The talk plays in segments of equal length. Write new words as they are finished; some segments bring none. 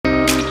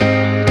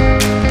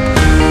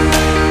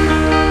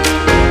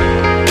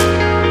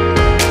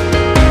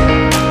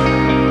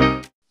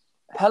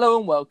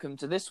and welcome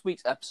to this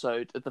week's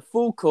episode of the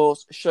Full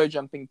Course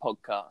Showjumping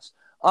podcast.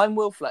 I'm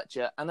Will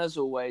Fletcher, and as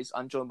always,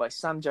 I'm joined by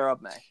Sam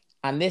Gerard May.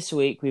 And this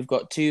week, we've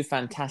got two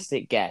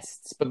fantastic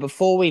guests. But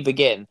before we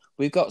begin,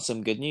 we've got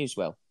some good news,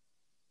 Will.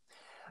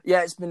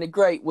 Yeah, it's been a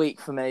great week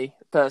for me,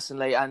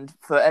 personally, and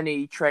for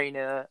any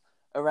trainer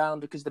around,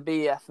 because the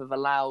BEF have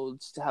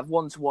allowed to have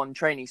one-to-one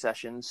training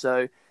sessions.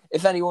 So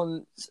if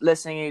anyone's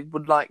listening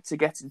would like to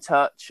get in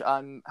touch,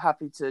 I'm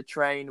happy to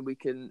train. We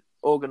can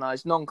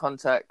organise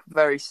non-contact,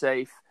 very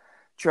safe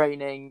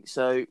training.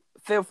 So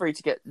feel free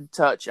to get in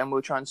touch and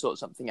we'll try and sort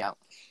something out.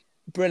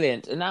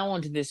 Brilliant. And now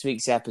on to this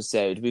week's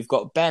episode. We've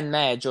got Ben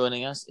Maher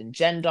joining us and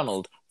Jen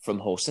Donald from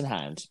Horse and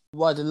Hound.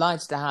 We're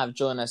delighted to have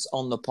join us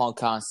on the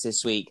podcast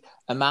this week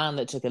a man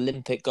that took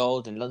Olympic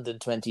gold in London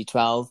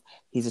 2012.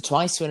 He's a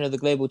twice winner of the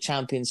Global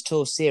Champions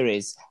Tour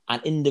Series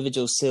and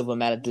individual silver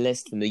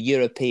medalist from the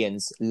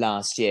Europeans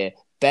last year.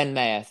 Ben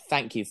Maher,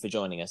 thank you for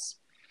joining us.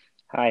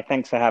 Hi,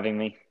 thanks for having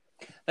me.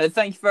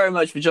 Thank you very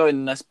much for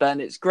joining us, Ben.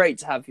 It's great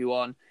to have you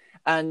on.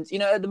 And, you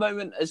know, at the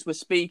moment, as we're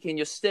speaking,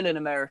 you're still in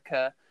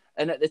America.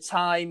 And at the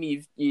time,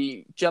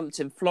 you jumped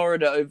in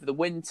Florida over the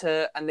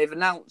winter, and they've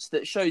announced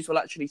that shows will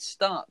actually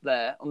start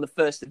there on the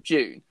 1st of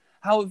June.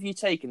 How have you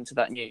taken to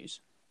that news?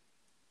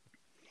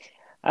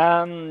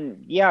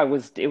 Yeah,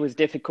 it was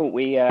difficult.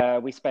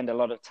 We spend a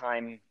lot of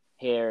time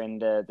here in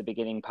the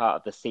beginning part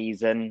of the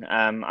season.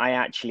 I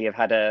actually have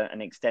had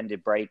an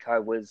extended break.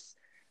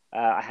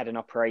 I had an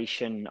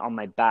operation on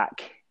my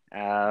back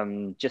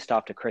just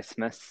after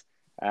Christmas,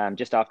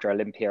 just after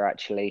Olympia,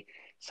 actually.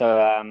 So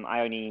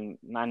I only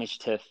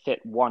managed to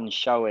fit one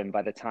show in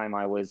by the time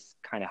I was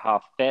kind of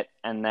half fit,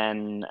 and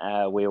then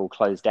we all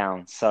closed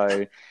down.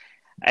 So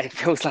it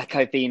feels like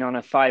I've been on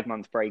a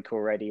 5-month break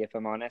already, if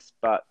I'm honest.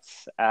 But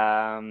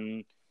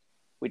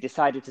we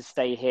decided to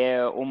stay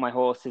here. All my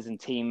horses and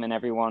team and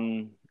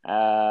everyone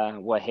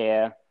were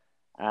here.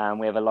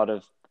 We have a lot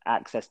of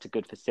access to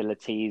good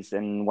facilities,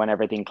 and when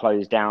everything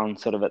closed down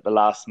sort of at the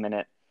last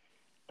minute,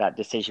 that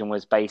decision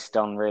was based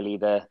on really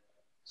the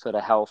sort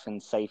of health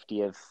and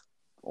safety of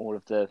all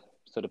of the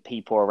sort of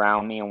people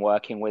around me and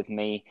working with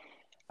me,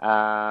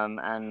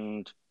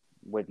 and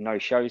with no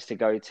shows to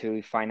go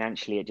to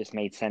financially, it just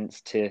made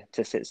sense to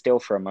sit still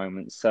for a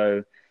moment.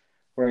 So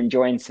we're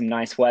enjoying some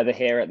nice weather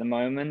here at the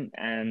moment,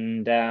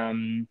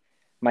 and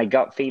my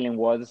gut feeling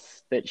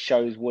was that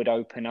shows would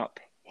open up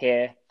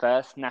here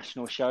first,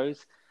 national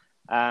shows,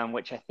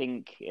 which I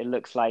think it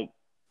looks like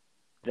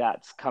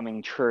that's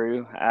coming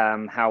true.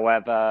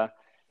 However,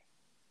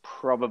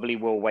 probably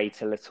will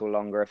wait a little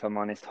longer, if I'm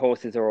honest.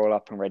 Horses are all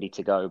up and ready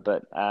to go,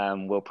 but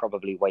we'll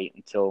probably wait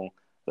until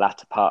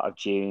latter part of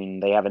June.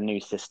 They have a new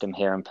system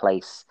here in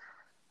place,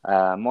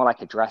 more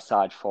like a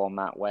dressage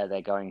format, where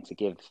they're going to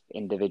give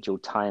individual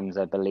times,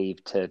 I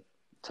believe, to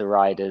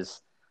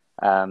riders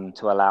to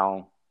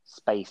allow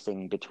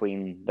spacing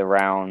between the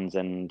rounds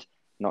and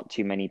not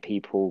too many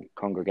people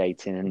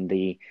congregating in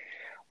the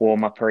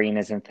warm-up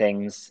arenas and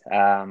things.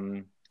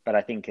 But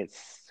I think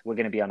we're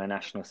going to be on a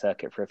national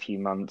circuit for a few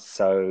months,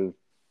 so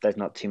there's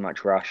not too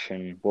much rush,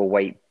 and we'll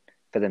wait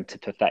for them to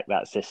perfect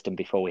that system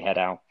before we head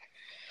out.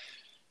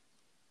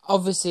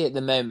 Obviously, at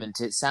the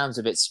moment, it sounds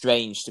a bit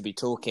strange to be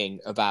talking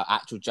about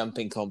actual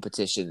jumping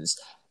competitions,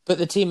 but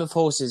the team of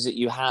horses that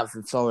you have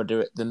in Florida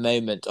at the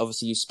moment,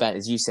 obviously you spent,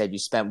 as you said, you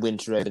spent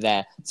winter over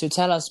there. So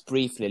tell us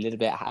briefly a little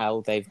bit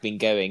how they've been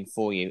going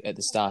for you at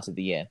the start of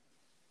the year.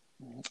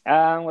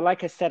 Well,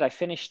 like I said, I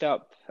finished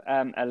up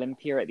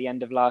Olympia at the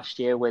end of last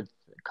year with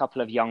a couple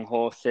of young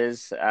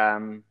horses.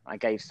 I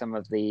gave some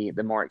of the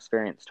more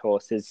experienced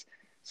horses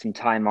some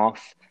time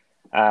off.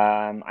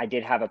 I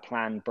did have a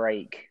planned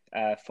break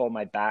for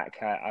my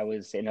back. I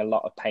was in a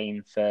lot of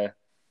pain for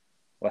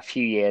a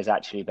few years,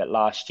 actually, but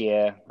last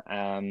year,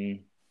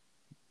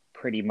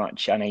 pretty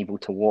much unable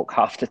to walk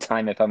half the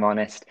time, if I'm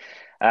honest.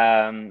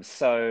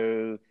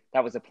 So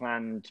that was a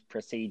planned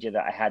procedure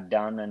that I had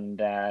done,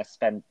 and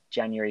spent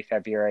January,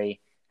 February,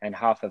 and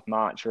half of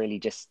March really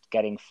just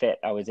getting fit.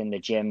 I was in the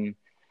gym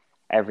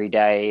every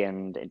day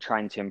and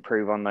trying to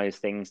improve on those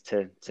things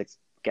to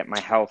get my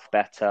health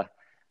better.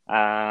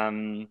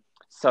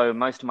 So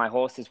most of my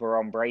horses were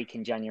on break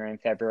in January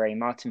and February.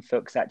 Martin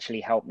Fuchs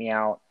actually helped me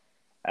out,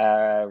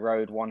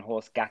 rode one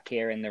horse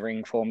Gakir in the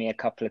ring for me a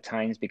couple of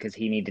times because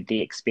he needed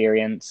the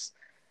experience.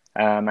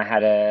 I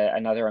had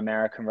another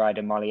American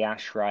rider, Molly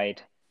Ash,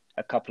 ride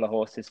a couple of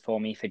horses for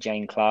me for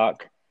Jane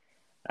Clark.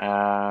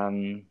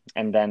 And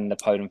then the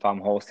Podon Farm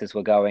horses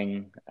were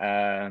going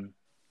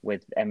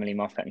with Emily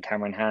Moffat and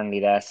Cameron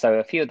Hanley there. So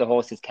a few of the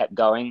horses kept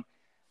going.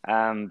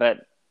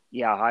 But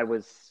yeah, I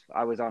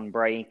was on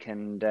break,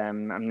 and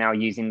I'm now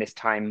using this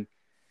time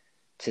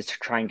to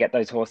try and get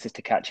those horses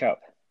to catch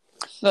up.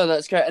 No,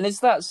 that's great. And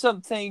is that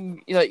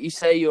something, you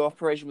say your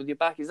operation with your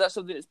back, is that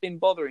something that's been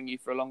bothering you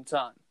for a long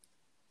time?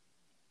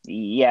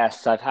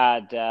 Yes, I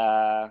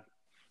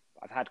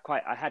had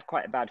quite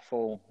a bad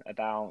fall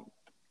about,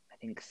 I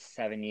think,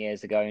 7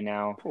 years ago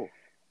now. Cool.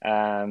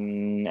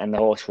 And the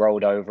horse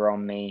rolled over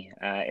on me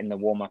in the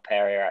warm-up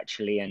area,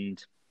 actually,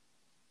 and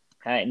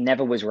it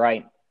never was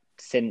right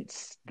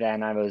since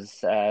then, I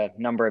was a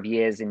number of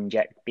years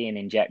being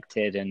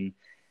injected and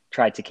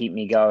tried to keep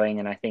me going.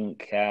 And I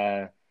think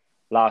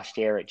last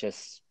year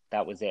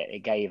that was it.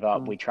 It gave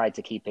up. We tried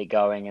to keep it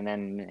going. And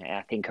then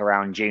I think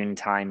around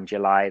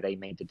July, they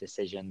made the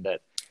decision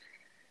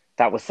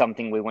that was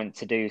something we went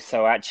to do.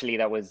 So actually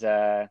that was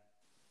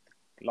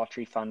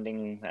lottery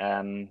funding,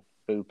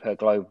 Bupa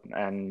Globe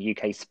and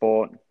UK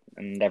Sport,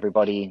 and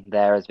everybody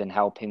there has been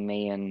helping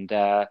me. And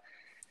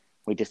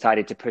we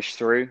decided to push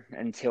through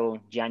until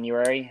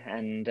January.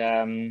 And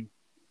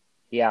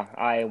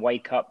I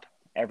wake up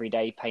every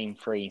day pain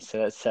free.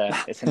 So it's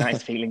a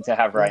nice feeling to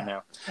have right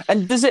now.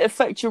 And does it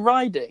affect your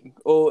riding,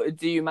 or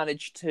do you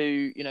manage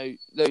to,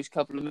 those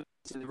couple of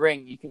minutes in the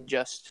ring, you can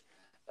just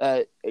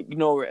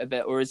ignore it a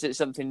bit, or is it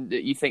something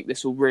that you think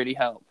this will really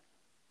help?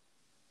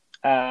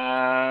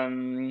 I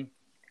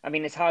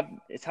mean, it's hard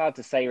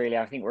to say really.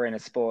 I think we're in a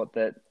sport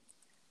that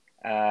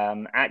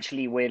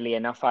actually, weirdly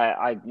enough,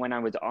 I when I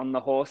was on the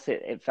horse,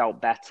 it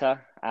felt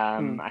better.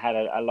 I had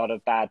a lot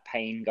of bad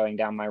pain going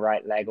down my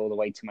right leg all the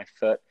way to my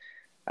foot.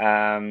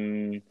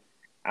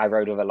 I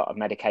rode with a lot of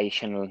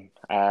medication,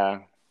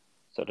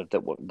 sort of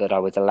that I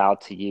was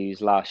allowed to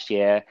use last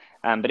year.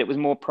 But it was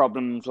more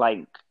problems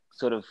like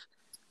sort of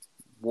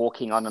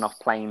walking on and off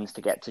planes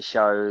to get to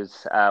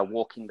shows,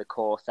 walking the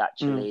course.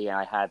 Actually,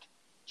 I had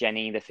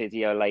Jenny, the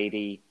physio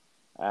lady,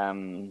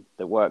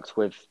 that works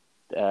with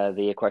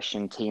the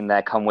equestrian team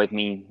there, come with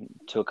me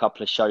to a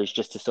couple of shows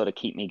just to sort of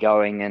keep me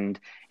going. And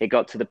it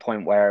got to the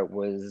point where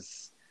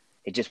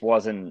it just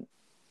wasn't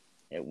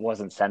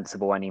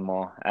sensible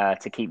anymore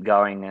to keep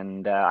going.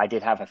 And I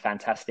did have a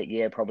fantastic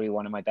year, probably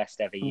one of my best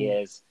ever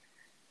years.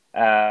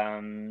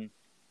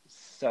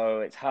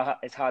 So it's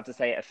hard to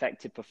say it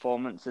affected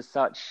performance as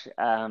such.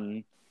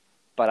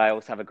 But I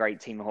also have a great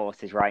team of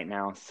horses right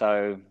now.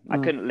 So I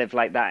couldn't live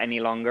like that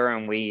any longer.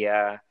 And we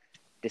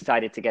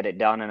decided to get it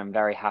done. And I'm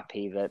very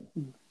happy that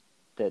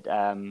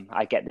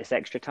I get this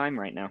extra time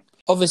right now.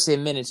 Obviously, a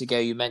minute ago,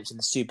 you mentioned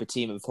the super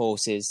team of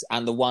horses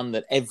and the one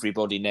that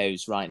everybody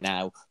knows right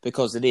now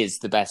because it is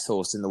the best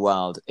horse in the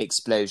world,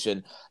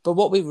 Explosion. But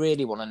what we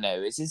really want to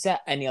know is there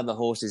any other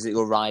horses that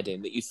you're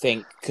riding that you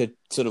think could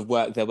sort of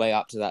work their way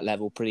up to that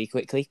level pretty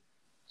quickly?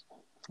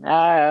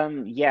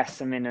 Yes,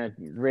 I'm in a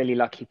really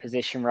lucky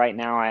position right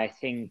now. I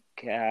think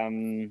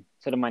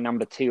sort of my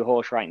number 2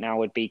 horse right now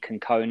would be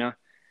Concona.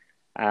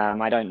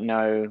 I don't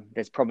know.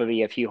 There's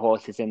probably a few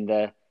horses in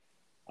the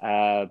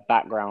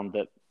background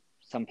that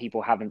some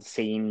people haven't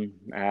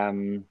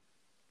seen,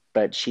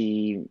 but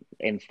she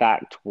in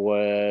fact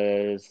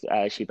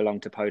she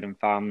belonged to Podon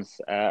Farms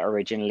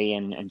originally,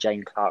 and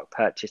Jane Clark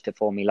purchased her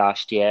for me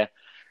last year.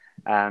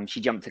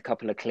 She jumped a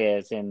couple of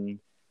clears in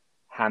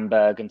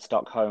Hamburg and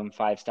Stockholm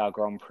 5-star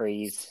Grand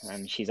Prix,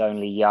 and she's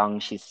only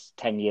young. She's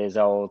 10 years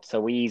old, so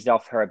we eased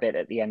off her a bit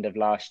at the end of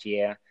last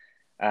year,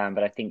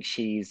 but I think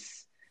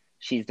she's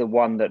the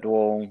one that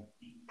will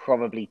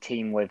probably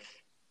team with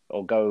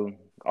or go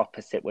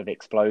opposite with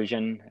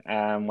Explosion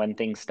when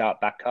things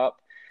start back up.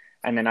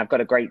 And then I've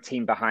got a great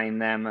team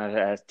behind them.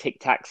 Tic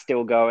Tac's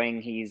still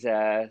going. He's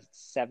 18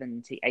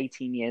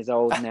 years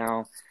old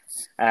now.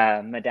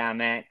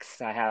 Madame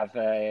X. I have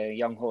a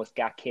young horse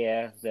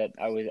Gakir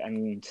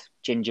and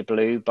Ginger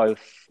Blue,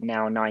 both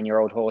now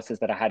 9-year-old horses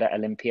that I had at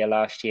Olympia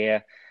last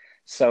year.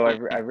 So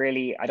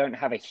I don't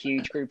have a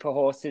huge group of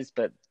horses,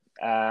 but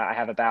I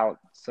have about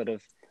sort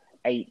of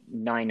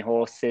 8-9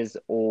 horses,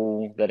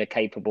 all that are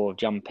capable of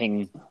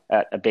jumping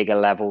at a bigger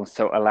level,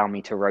 so allow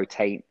me to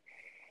rotate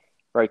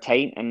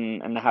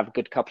and have a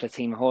good couple of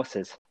team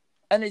horses.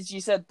 And as you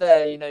said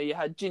there, you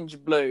had Ginger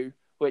Blue,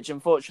 which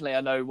unfortunately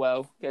I know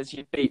well because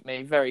you beat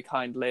me very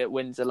kindly at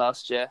Windsor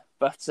last year.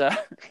 But sorry.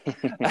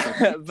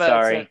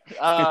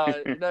 No,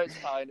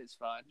 it's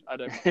fine. I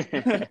don't.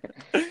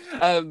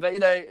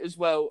 But as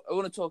well, I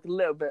want to talk a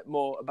little bit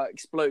more about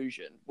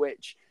Explosion,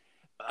 which,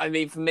 I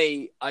mean, for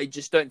me, I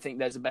just don't think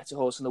there's a better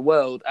horse in the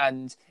world.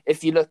 And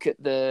if you look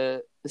at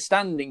the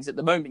standings at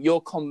the moment,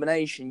 your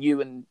combination, you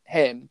and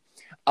him,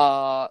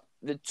 are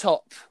the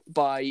top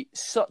by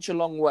such a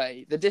long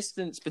way. The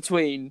distance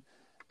between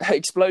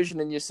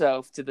Explosion and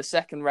yourself to the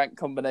second ranked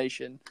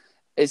combination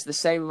is the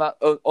same amount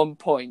on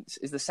points,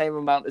 is the same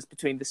amount as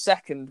between the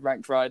second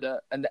ranked rider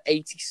and the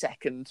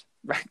 82nd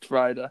ranked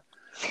rider,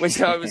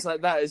 which I was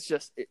like, that is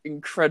just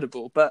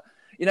incredible. But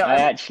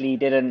I actually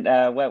didn't.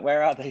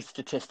 Where are those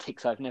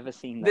statistics? I've never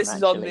seen them. This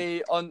is on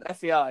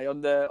FEI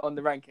on the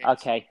rankings.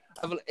 Okay.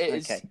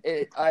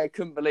 I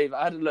couldn't believe it.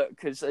 I had a look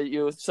because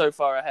you were so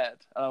far ahead.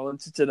 I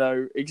wanted to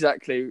know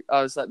exactly.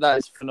 I was like, that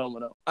is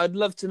phenomenal. I'd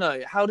love to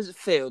know, how does it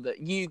feel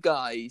that you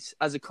guys,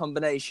 as a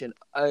combination,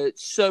 are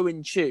so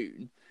in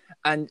tune,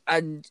 and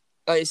like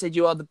I said,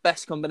 you are the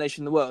best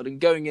combination in the world, and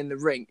going in the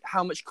ring,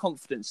 how much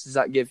confidence does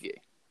that give you?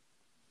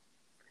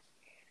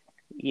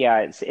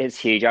 Yeah, it's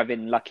huge. I've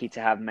been lucky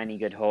to have many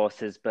good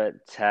horses,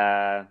 but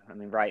I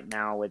mean, right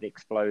now with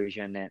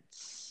Explosion,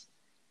 it's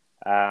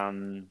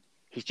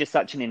he's just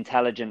such an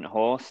intelligent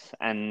horse,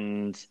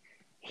 and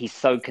he's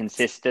so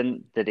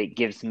consistent that it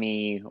gives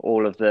me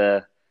all of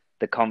the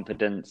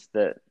confidence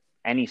that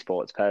any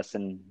sports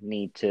person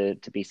need to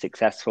be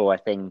successful, I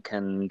think.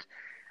 And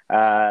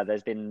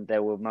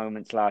there were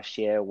moments last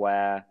year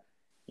where,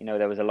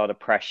 there was a lot of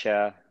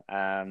pressure,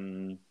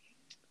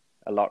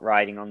 a lot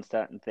riding on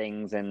certain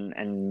things,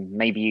 and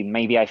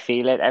maybe I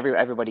feel it.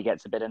 Everybody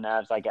gets a bit of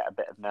nerves. I get a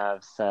bit of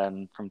nerves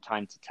from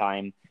time to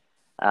time.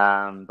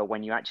 But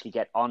when you actually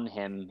get on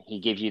him, he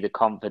gives you the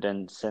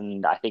confidence,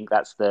 and I think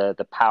that's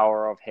the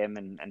power of him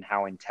and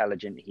how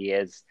intelligent he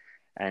is.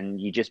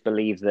 And you just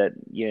believe that,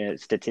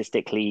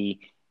 statistically,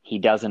 he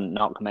doesn't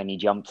knock many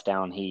jumps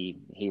down.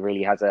 He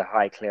really has a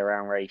high clear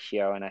round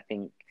ratio, and I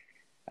think,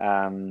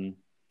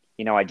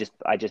 I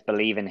just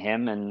believe in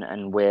him,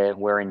 and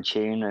we're in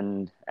tune,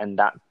 and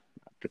that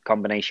the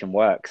combination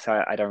works.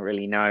 I don't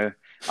really know.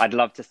 I'd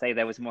love to say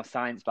there was more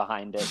science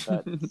behind it,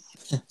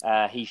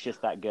 but he's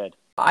just that good.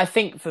 I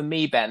think for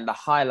me, Ben, the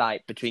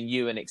highlight between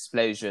you and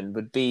Explosion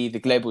would be the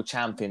Global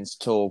Champions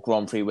Tour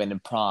Grand Prix win in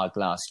Prague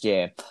last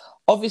year.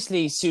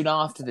 Obviously, soon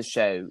after the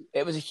show,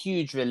 it was a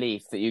huge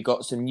relief that you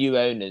got some new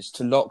owners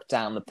to lock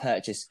down the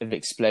purchase of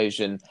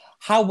Explosion.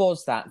 How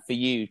was that for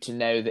you to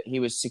know that he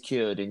was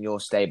secured in your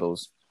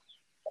stables?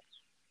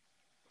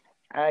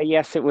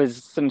 Yes, it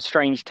was some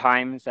strange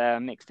times,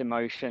 mixed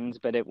emotions,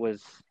 but it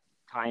was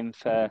time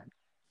for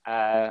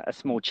a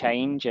small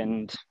change,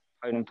 and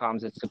Poland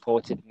Farms had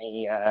supported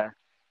me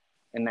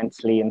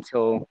immensely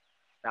until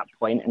that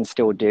point, and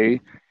still do.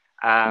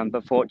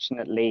 But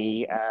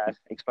fortunately,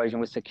 Explosion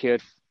was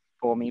secured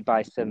for me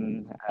by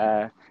some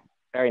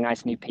very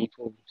nice new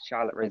people,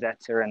 Charlotte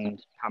Rosetta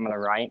and Pamela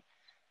Wright,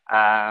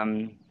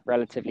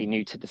 relatively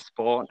new to the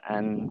sport,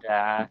 and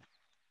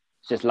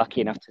just lucky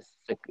enough to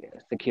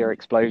secure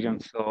Explosion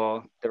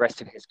for the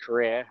rest of his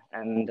career.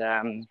 And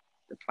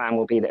the plan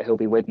will be that he'll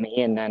be with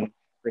me and then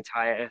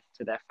retire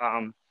to their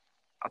farm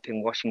up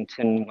in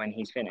Washington when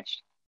he's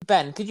finished.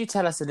 Ben, could you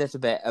tell us a little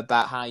bit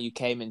about how you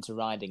came into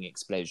riding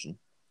Explosion?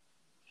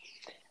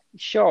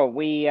 Sure.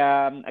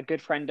 A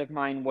good friend of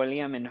mine,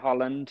 William, in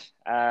Holland,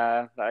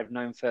 that I've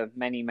known for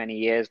many, many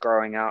years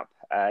growing up,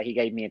 he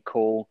gave me a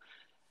call,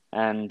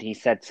 and he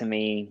said to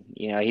me,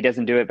 he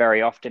doesn't do it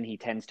very often. He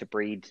tends to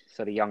breed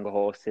sort of younger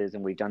horses,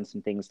 and we've done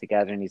some things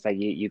together. And he's like,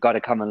 you got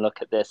to come and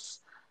look at this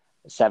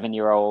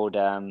 7-year-old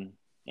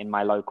in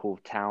my local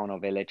town or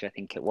village, I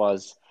think it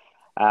was.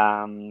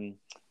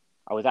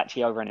 I was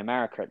actually over in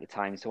America at the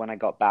time. So when I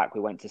got back,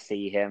 we went to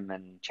see him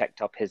and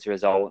checked up his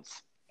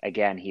results.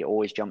 Again, he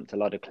always jumped a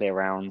lot of clear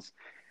rounds.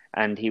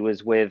 And he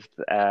was with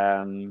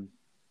a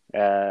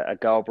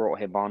girl brought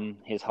him on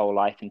his whole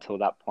life until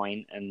that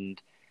point.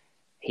 And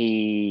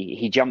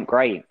he jumped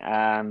great.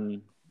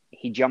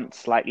 He jumped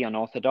slightly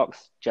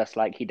unorthodox, just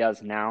like he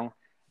does now.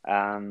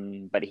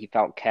 But he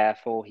felt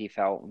careful. He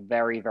felt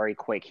very, very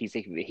quick. He's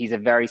a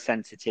very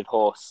sensitive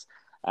horse.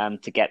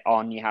 To get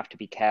on, you have to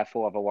be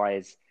careful.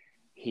 Otherwise,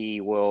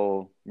 he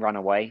will run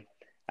away.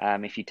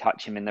 If you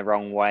touch him in the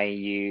wrong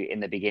way,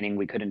 in the beginning,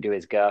 we couldn't do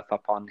his girth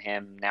up on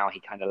him. Now he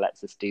kind of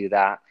lets us do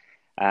that.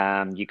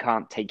 You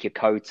can't take your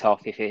coat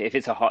off. If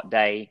it's a hot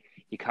day,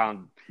 you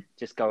can't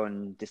just go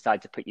and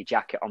decide to put your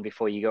jacket on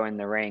before you go in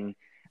the ring.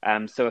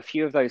 So a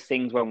few of those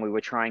things when we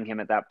were trying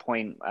him at that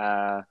point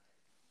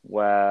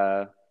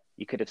were,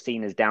 you could have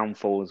seen as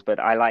downfalls, but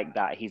I like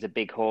that. He's a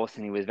big horse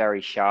and he was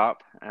very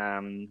sharp.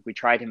 We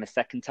tried him a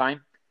second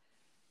time,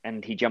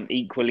 and he jumped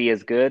equally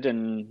as good,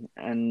 and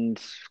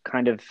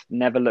kind of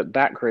never looked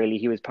back, really.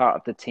 He was part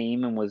of the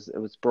team and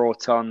was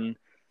brought on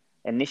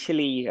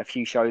initially a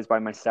few shows by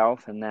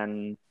myself, and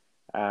then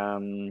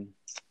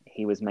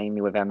he was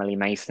mainly with Emily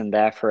Mason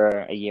there for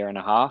a year and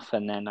a half,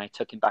 and then I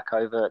took him back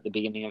over at the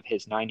beginning of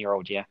his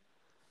 9-year-old year.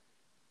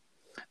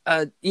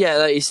 Yeah,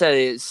 like you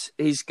said,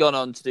 he's gone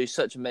on to do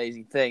such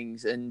amazing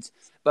things.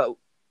 But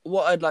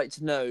what I'd like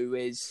to know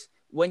is,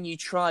 when you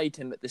tried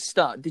him at the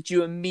start, did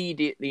you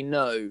immediately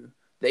know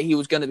that he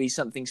was going to be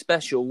something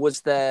special?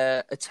 Was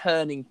there a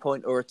turning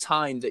point or a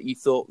time that you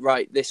thought,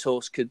 right, this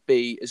horse could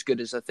be as good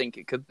as I think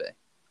it could be?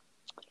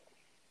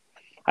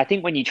 I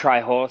think when you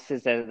try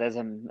horses,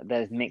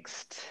 there's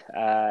mixed.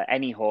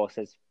 Any horse,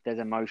 there's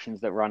emotions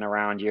that run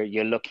around.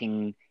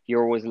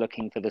 You're always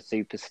looking for the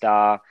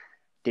superstar.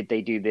 Did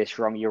they do this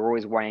wrong? You're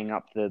always weighing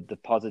up the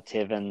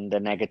positive and the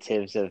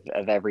negatives of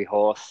every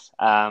horse.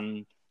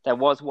 There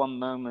was one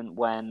moment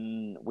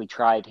when we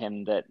tried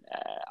him that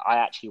I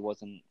actually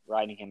wasn't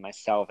riding him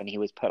myself, and he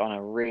was put on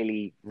a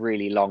really,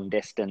 really long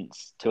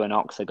distance to an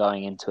oxer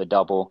going into a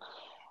double,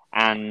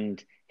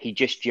 and he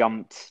just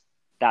jumped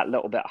that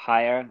little bit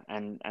higher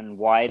and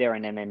wider,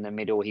 and then in the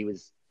middle he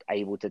was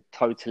able to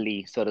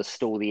totally sort of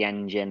stall the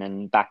engine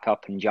and back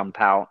up and jump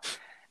out,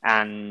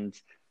 and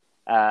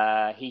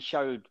he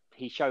showed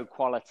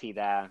quality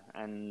there,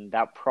 and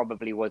that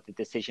probably was the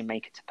decision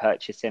maker to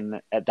purchase him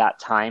at that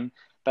time.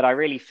 But I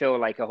really feel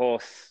like a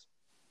horse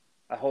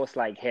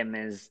like him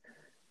is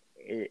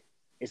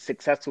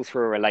successful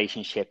through a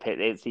relationship.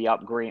 It's the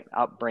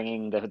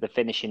upbringing, the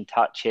finishing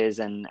touches,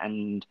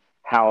 and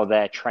how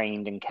they're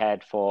trained and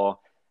cared for,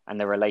 and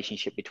the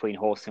relationship between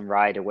horse and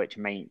rider, which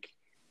make,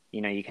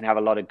 you can have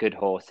a lot of good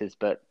horses,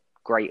 but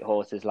great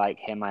horses like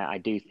him, I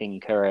do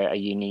think are a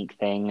unique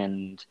thing,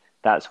 and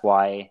that's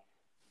why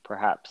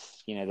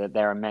perhaps, that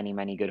there are many,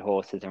 many good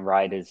horses and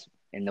riders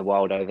in the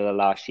world over the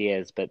last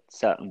years, but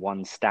certain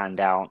ones stand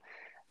out,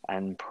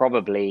 and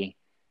probably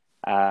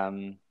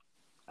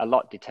a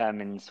lot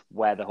determines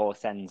where the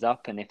horse ends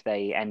up and if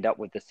they end up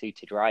with the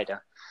suited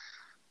rider.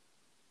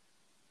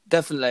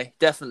 Definitely.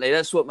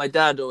 That's what my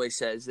dad always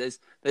says.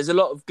 There's a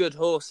lot of good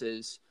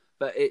horses,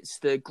 but it's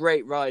the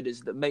great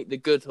riders that make the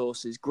good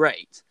horses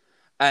great.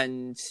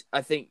 And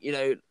I think,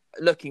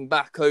 looking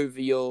back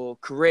over your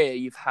career,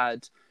 you've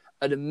had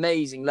an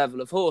amazing level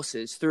of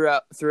horses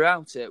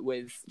throughout it.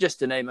 With, just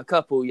to name a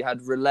couple, you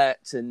had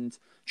Roulette and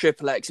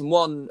Triple X, and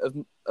one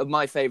of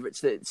my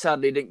favourites that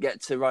sadly didn't get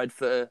to ride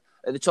at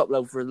the top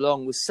level for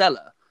long was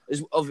Seller,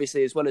 as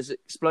well as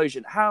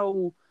Explosion.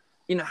 How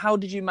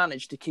did you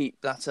manage to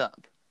keep that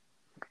up?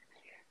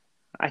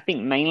 I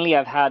think mainly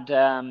I've had,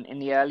 in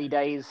the early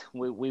days,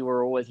 we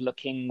were always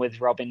looking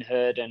with Robin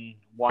Hood and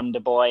Wonder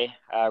Boy.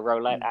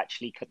 Roulette,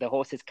 actually, the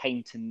horses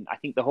came to, I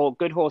think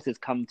good horses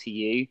come to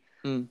you.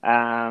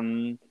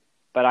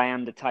 But I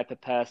am the type of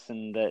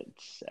person that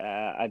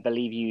I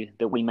believe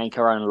that we make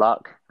our own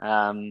luck.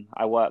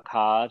 I work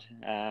hard.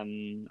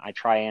 I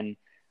try, and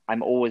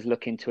I'm always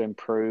looking to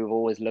improve,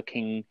 always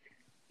looking,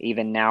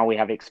 even now we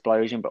have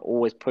Explosion, but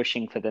always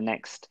pushing for the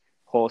next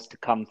horse to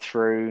come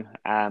through,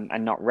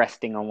 and not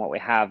resting on what we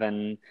have.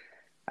 And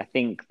I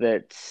think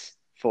that,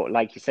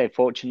 like you say,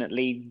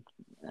 fortunately,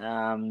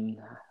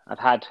 I've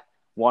had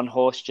one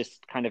horse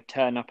just kind of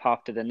turn up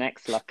after the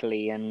next,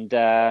 luckily, and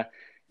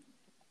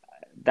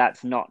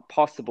that's not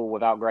possible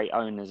without great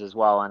owners as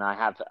well. And I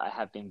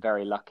have been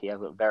very lucky. I've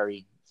got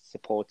very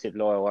supportive,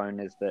 loyal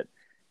owners that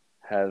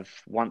have,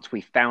 once we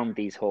found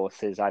these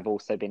horses, I've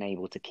also been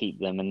able to keep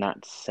them, and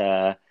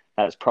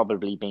that's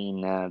probably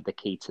been the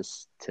key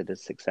to the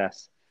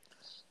success.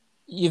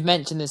 You've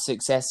mentioned the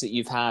success that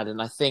you've had,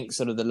 and I think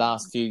sort of the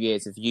last few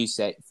years, as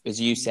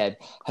you said,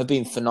 have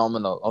been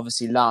phenomenal.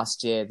 Obviously,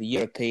 last year, the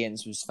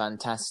Europeans was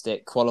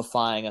fantastic,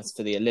 qualifying us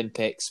for the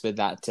Olympics with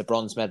that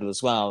bronze medal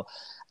as well,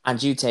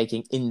 and you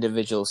taking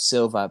individual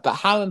silver. But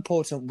how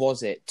important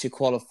was it to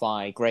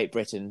qualify Great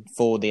Britain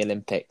for the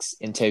Olympics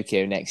in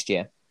Tokyo next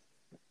year?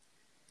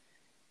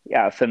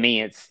 Yeah, for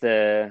me, it's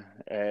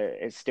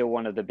still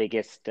one of the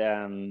biggest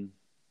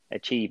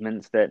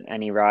achievements that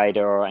any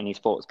rider or any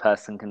sports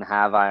person can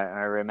have. I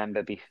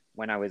remember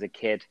when I was a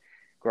kid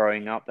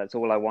growing up, that's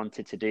all I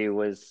wanted to do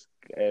was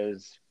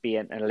be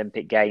at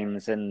Olympic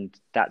Games, and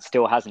that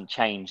still hasn't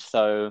changed.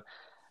 So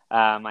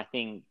I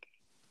think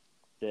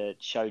the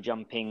show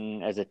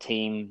jumping as a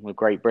team with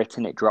Great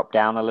Britain, it dropped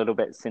down a little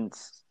bit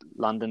since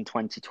London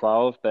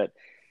 2012, but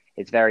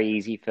it's very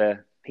easy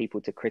for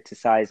people to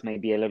criticize,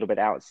 maybe a little bit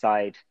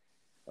outside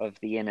of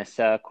the inner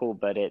circle,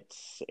 but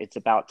it's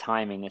about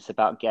timing. It's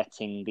about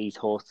getting these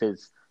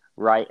horses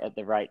right at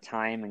the right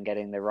time and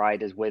getting the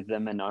riders with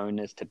them and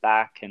owners to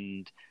back.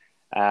 And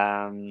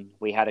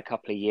we had a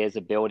couple of years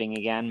of building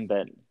again,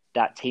 but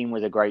that team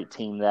was a great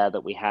team there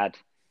that we had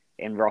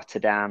in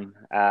Rotterdam.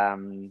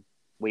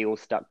 We all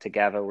stuck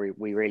together.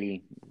 We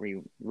really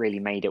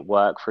made it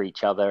work for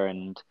each other.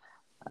 And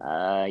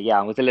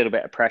it was a little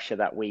bit of pressure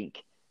that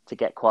week to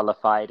get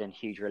qualified, and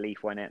huge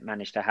relief when it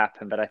managed to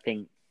happen. But I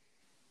think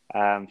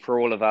for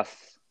all of us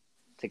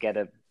to get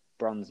a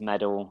bronze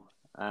medal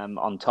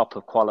on top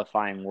of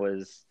qualifying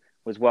was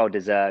well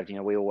deserved.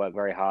 We all worked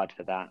very hard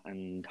for that,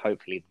 and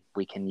hopefully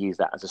we can use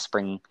that as a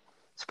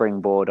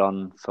springboard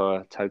on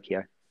for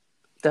Tokyo.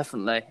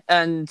 Definitely.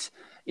 And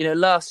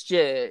last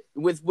year,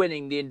 with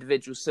winning the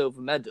individual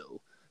silver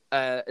medal,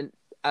 it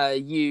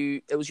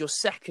was your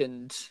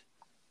second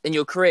in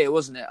your career,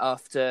 wasn't it?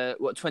 After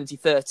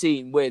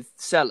 2013 with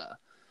Seller.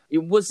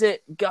 Was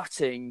it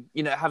gutting,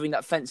 having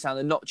that fence down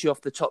and knocked you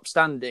off the top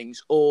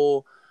standings,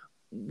 or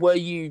were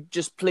you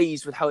just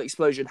pleased with how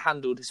Explosion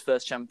handled his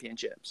first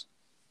championships?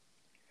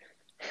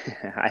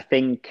 I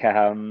think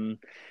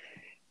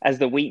as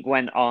the week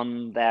went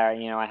on there,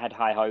 I had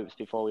high hopes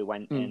before we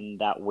went in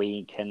that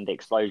week, and the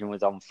Explosion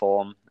was on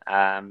form.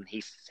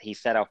 He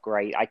set off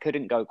great. I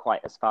couldn't go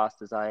quite as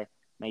fast as I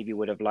maybe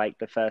would have liked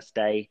the first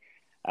day,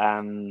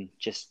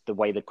 just the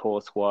way the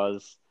course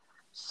was.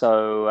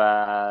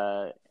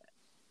 So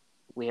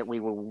we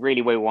were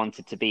really where we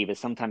wanted to be, but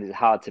sometimes it's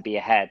hard to be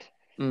ahead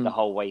the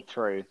whole way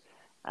through.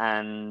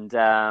 And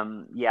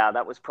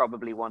that was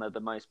probably one of the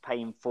most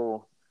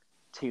painful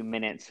 2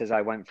 minutes as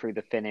I went through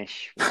the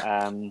finish,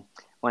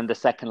 when the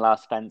second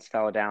last fence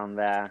fell down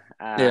there.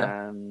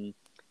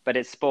 But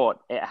it's sport,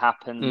 it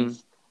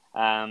happens.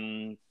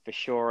 For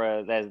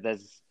sure,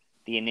 there's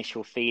the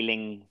initial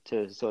feeling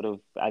to sort of,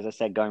 as I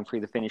said, going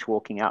through the finish,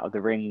 walking out of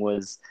the ring,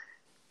 was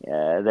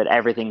that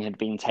everything had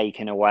been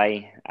taken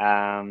away.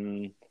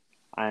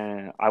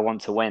 I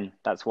want to win.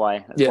 That's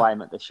why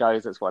I'm at the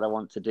shows. That's what I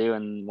want to do.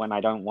 And when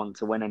I don't want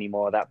to win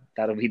anymore,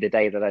 that'll be the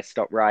day that I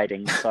stop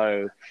riding.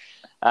 So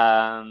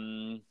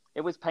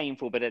it was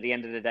painful, but at the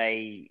end of the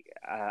day,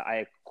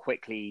 I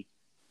quickly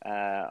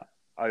saw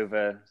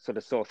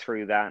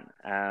through that.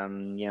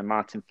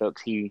 Martin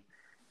Fuchs, he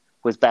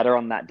was better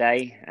on that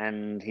day,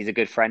 and he's a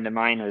good friend of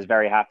mine. I was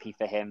very happy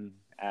for him.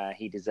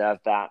 He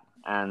deserved that,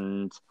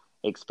 and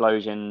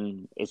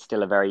Explosion is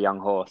still a very young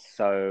horse.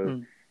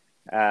 So,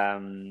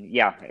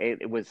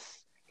 it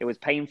was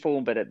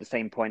painful, but at the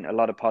same point, a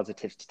lot of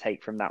positives to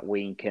take from that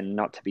week, and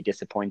not to be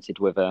disappointed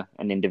with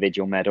an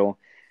individual medal.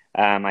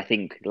 I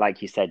think,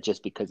 like you said,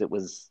 just because it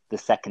was the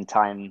second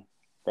time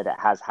that it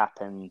has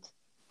happened,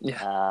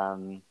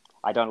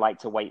 I don't like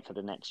to wait for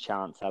the next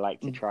chance. I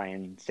like to try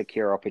and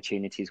secure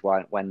opportunities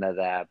when they're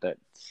there. But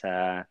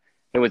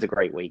it was a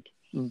great week.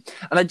 And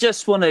I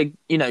just want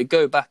to,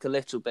 go back a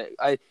little bit.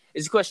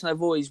 It's a question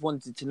I've always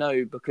wanted to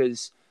know,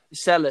 because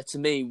Sella, to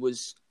me,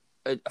 was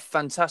a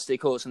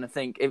fantastic horse. And I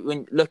think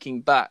when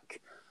looking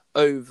back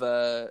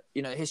over,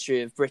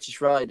 history of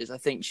British riders, I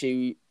think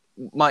she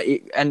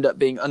might end up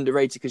being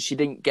underrated because she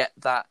didn't get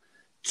that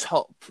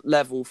top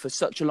level for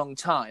such a long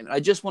time. I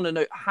just want to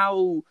know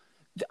how...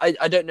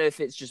 I don't know if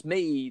it's just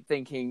me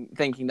thinking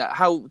that.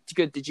 How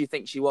good did you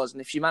think she was?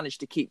 And if she managed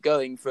to keep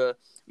going for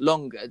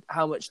longer,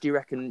 how much do you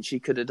reckon she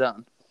could have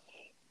done?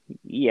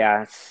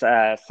 Yes,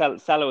 Sella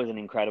was an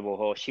incredible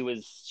horse. She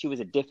was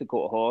a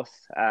difficult horse.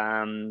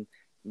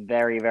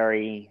 Very,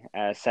 very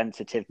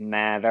sensitive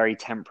mare, very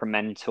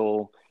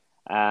temperamental,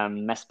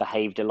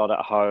 misbehaved a lot at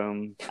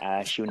home.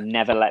 She would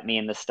never let me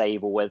in the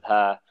stable with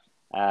her.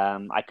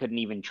 I couldn't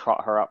even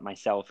trot her up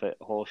myself at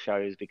horse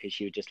shows because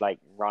she would just like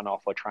run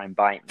off or try and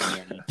bite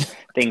me and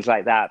things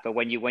like that. But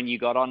when you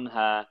got on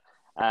her,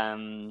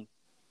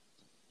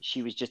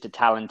 she was just a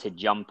talented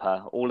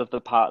jumper. All of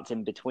the parts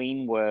in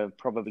between were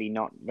probably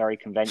not very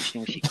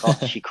conventional.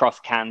 She cross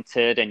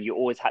cantered, and you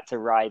always had to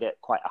ride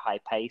at quite a high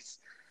pace.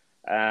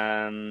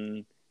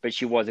 But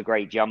she was a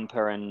great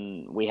jumper,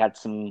 and we had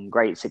some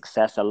great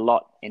success a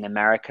lot in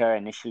America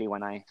initially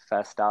when I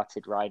first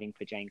started riding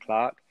for Jane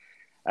Clark.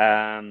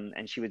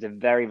 And she was a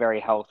very, very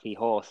healthy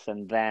horse.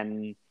 And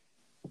then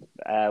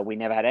we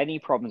never had any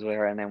problems with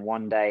her. And then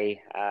one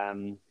day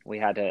we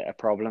had a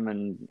problem,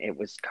 and it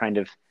was kind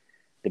of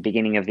the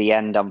beginning of the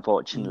end,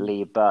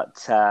 unfortunately. But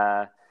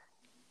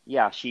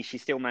she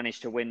still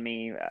managed to win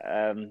me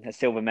a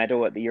silver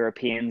medal at the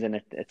Europeans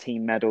and a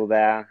team medal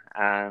there.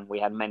 And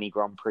we had many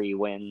Grand Prix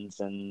wins,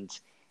 and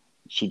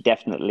she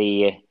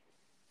definitely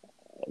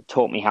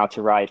taught me how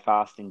to ride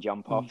fast in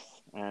jump-offs.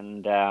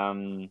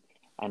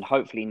 And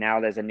hopefully now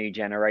there's a new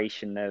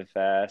generation of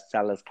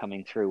Sellas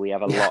coming through. We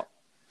have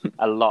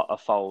a lot of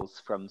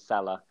foals from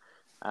Sella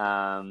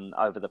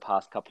over the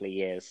past couple of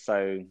years.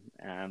 So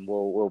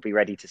we'll be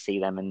ready to see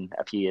them in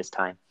a few years'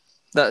 time.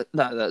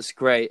 That's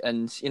great.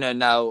 And,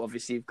 now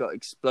obviously you've got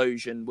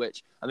Explosion,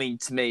 which, I mean,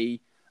 to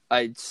me,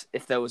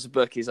 if there was a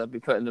bookies, I'd be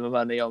putting the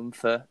money on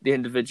for the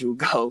individual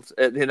gold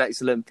at the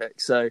next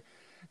Olympics. So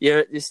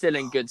you're still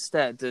in good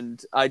stead. And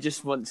I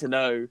just want to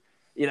know,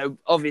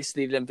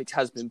 obviously the Olympics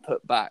has been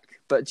put back,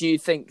 but do you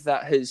think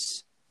that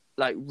has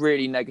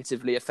really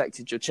negatively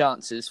affected your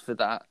chances for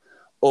that?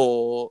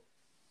 Or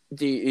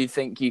do you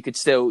think you could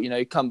still,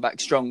 come back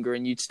stronger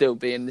and you'd still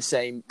be in the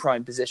same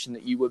prime position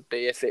that you would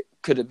be if it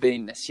could have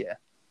been this year?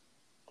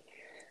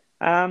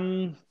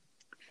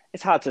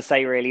 It's hard to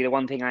say, really. The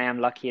one thing I am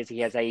lucky is he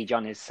has age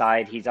on his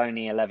side. He's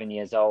only 11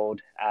 years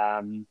old.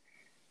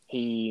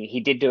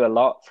 He did do a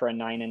lot for a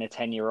 9 and a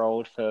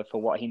 10-year-old for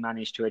what he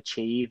managed to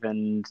achieve.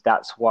 And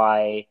that's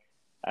why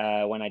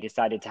when I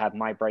decided to have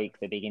my break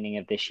the beginning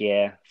of this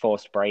year,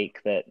 forced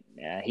break, that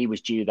he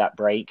was due that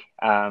break.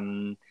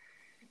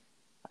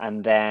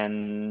 And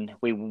then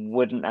we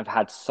wouldn't have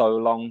had so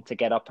long to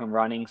get up and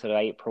running, sort of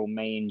April,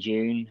 May and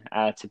June,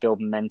 to build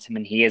momentum.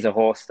 And he is a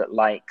horse that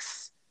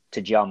likes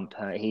to jump.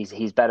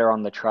 He's better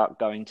on the truck,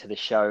 going to the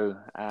show,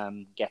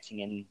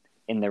 getting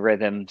in the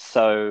rhythm.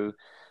 So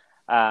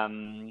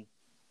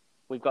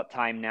we've got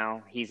time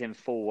now. He's in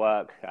full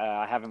work.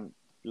 I haven't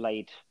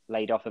laid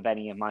off of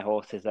any of my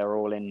horses. They're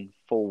all in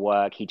full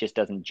work. He just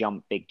doesn't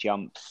jump big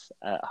jumps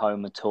at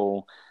home at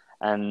all.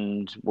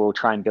 And we'll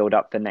try and build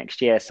up for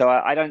next year. So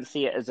I don't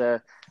see it as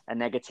a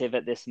negative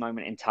at this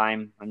moment in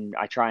time. And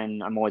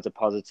I'm always a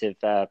positive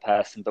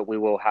person, but we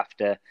will have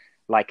to,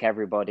 like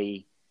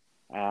everybody,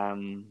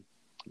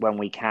 when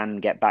we can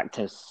get back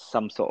to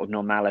some sort of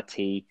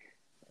normality,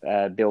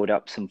 build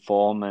up some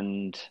form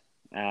and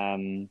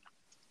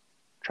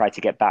try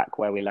to get back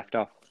where we left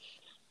off.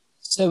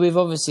 So we've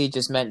obviously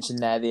just mentioned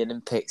there the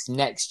Olympics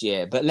next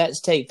year, but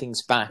let's take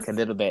things back a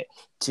little bit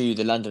to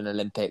the London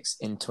Olympics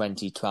in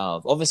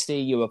 2012. Obviously,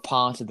 you were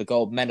part of the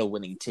gold medal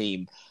winning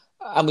team,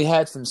 and we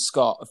heard from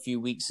Scott a few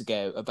weeks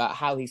ago about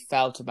how he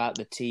felt about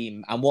the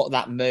team and what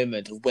that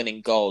moment of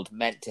winning gold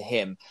meant to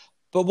him.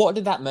 But what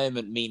did that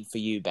moment mean for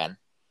you, Ben?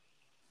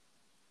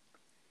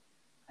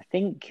 I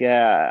think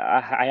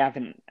I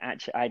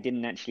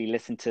didn't actually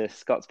listen to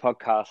Scott's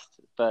podcast,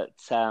 but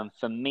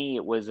for me,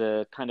 it was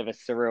a kind of a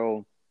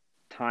surreal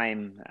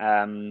time.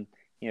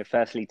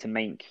 Firstly, to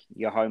make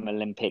your home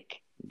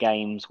Olympic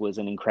Games was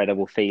an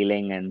incredible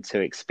feeling, and to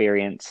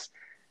experience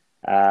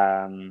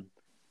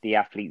the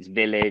athletes'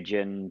 village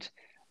and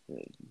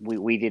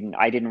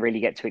I didn't really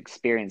get to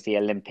experience the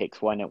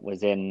Olympics when it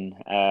was in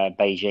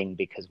Beijing,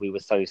 because we were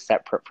so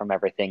separate from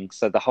everything.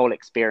 So the whole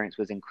experience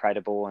was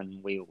incredible,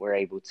 and we were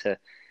able to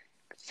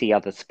see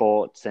other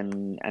sports,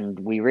 and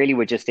we really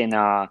were just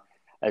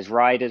as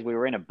riders, we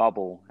were in a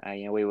bubble.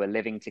 We were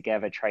living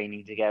together,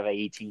 training together,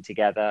 eating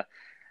together,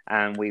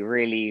 and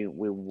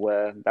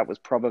that was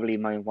probably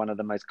one of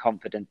the most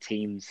confident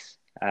teams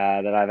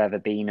that I've ever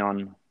been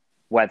on.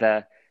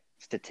 Whether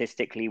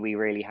statistically we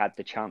really had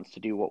the chance to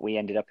do what we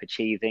ended up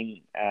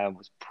achieving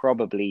was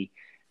probably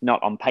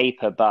not on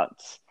paper, but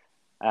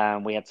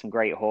we had some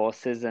great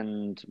horses,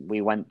 and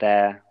we went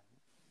there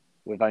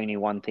with only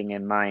one thing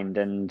in mind.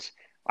 And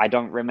I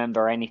don't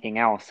remember anything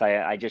else.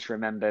 I just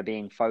remember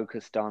being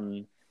focused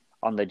on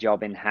the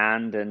job in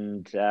hand.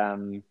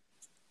 And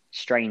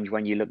strange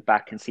when you look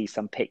back and see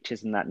some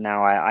pictures and that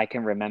now. I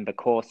can remember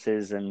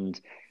courses and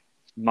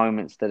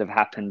moments that have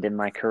happened in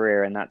my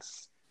career, and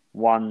that's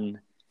one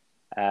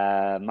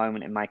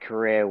moment in my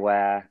career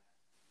where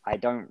I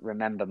don't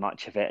remember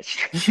much of it,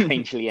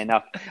 strangely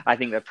enough. I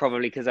think that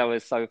probably because I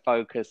was so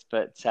focused,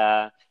 but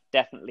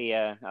definitely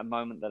a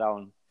moment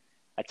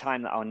a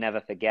time that I'll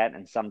never forget,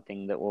 and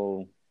something that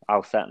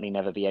I'll certainly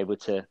never be able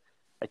to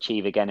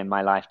achieve again in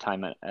my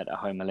lifetime at a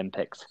home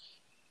Olympics.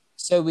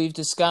 So we've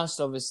discussed,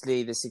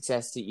 obviously, the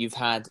success that you've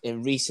had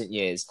in recent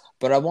years,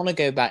 but I want to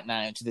go back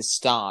now to the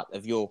start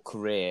of your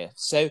career.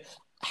 So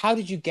how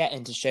did you get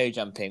into show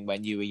jumping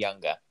when you were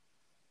younger?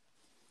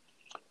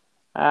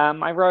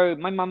 My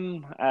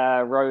mum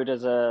rode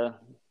as a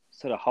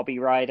sort of hobby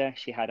rider.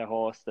 She had a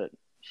horse that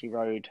she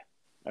rode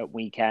at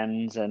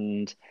weekends,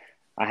 and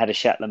I had a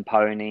Shetland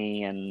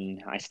pony,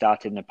 and I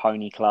started in a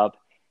pony club.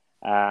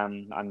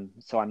 I'm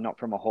not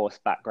from a horse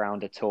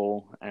background at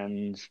all,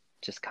 and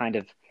just kind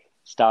of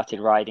started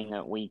riding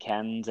at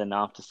weekends and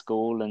after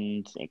school,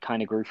 and it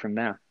kind of grew from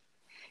there.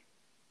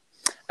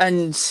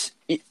 And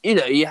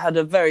you had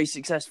a very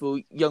successful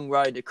young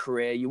rider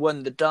career. You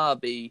won the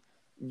Derby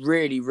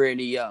really,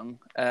 really young,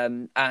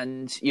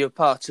 and you're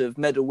part of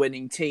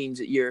medal-winning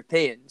teams at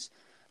Europeans.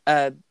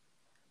 And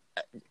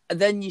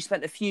then you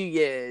spent a few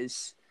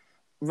years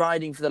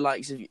riding for the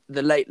likes of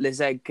the late Liz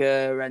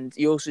Edgar, and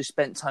you also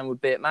spent time with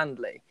Beat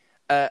Manley.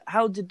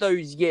 How did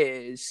those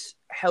years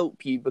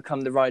help you become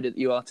the rider that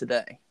you are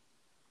today?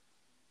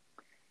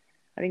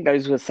 I think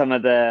those were some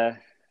of the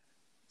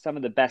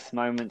best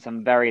moments.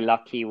 I'm very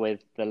lucky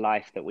with the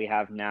life that we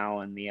have now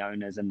and the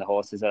owners and the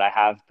horses that I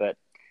have, but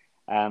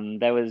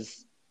there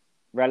was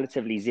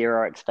relatively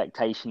zero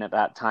expectation at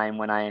that time.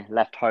 When I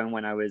left home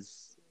when I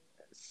was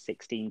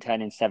 16,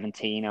 turning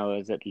 17, I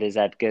was at Liz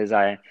Edgar's.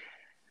 I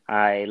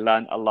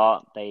learned a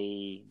lot.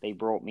 They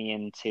brought me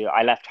into.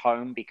 I left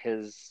home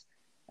because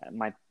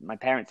my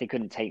parents, they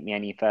couldn't take me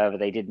any further.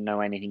 They didn't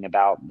know anything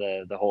about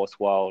the horse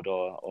world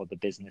or the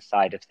business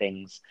side of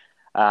things.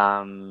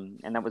 And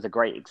that was a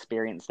great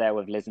experience there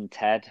with Liz and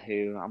Ted,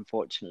 who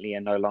unfortunately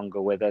are no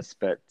longer with us,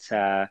 but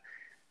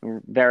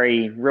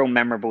very real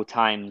memorable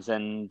times.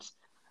 And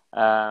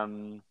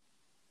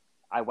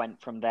I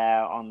went from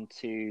there on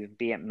to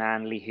Beat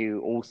Manley, who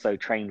also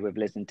trained with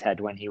Liz and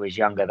Ted when he was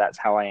younger. That's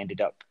how I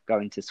ended up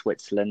going to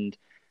Switzerland,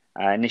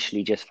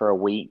 initially just for a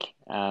week,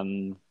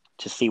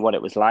 to see what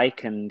it was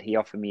like. And he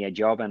offered me a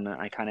job, and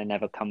I kind of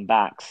never come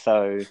back.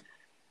 So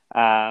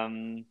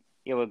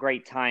it were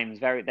great times.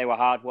 They were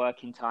hard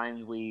working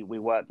times. We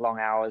worked long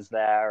hours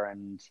there,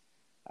 and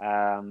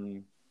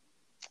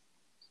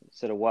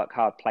sort of work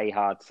hard, play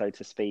hard, so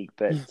to speak.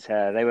 But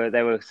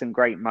there were some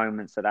great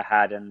moments that I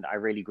had, and I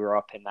really grew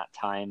up in that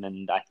time.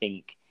 And I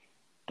think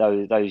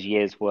those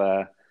years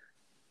were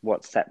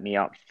what set me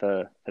up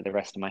for the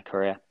rest of my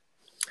career.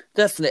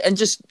 Definitely. And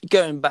just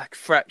going back a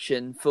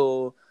fraction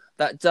for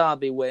that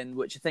Derby win,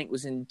 which I think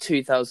was in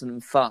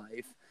 2005.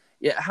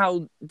 Yeah,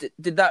 how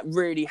did that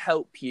really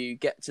help you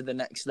get to the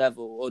next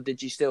level, or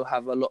did you still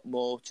have a lot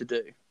more to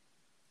do?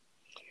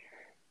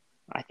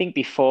 I think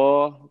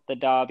before the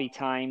Derby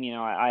time,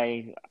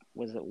 I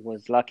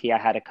was lucky. I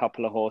had a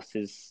couple of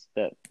horses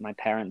that my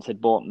parents had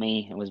bought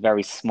me. It was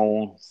very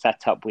small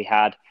setup we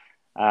had.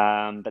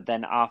 But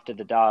then after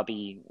the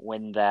Derby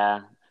win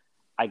there,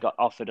 I got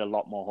offered a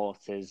lot more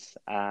horses.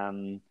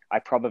 I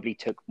probably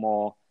took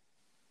more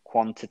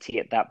quantity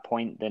at that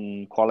point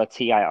than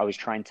quality. I was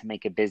trying to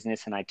make a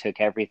business, and I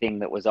took everything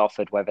that was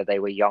offered, whether they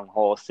were young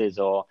horses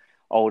or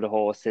older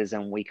horses,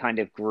 and we kind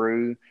of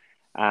grew.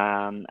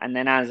 And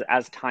then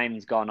as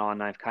time's gone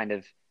on, I've kind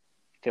of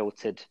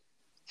filtered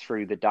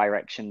through the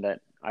direction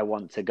that I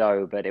want to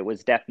go. But it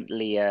was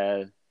definitely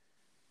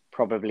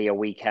probably a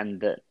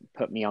weekend that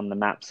put me on the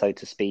map, so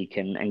to speak,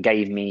 and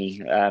gave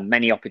me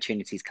many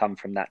opportunities come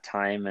from that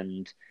time.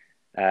 And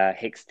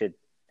Hickstead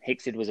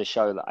was a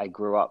show that I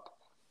grew up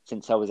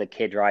since I was a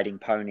kid riding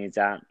ponies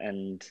at,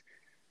 and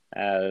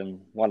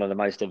one of the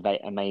most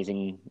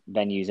amazing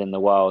venues in the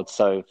world.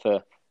 So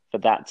for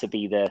that to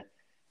be the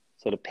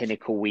sort of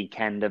pinnacle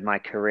weekend of my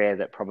career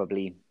that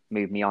probably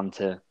moved me on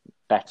to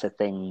better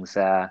things,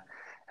 it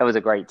was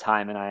a great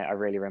time, and I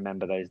really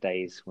remember those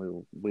days.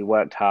 We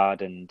worked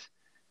hard, and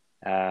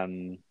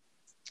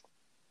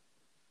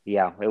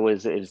yeah, it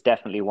was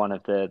definitely one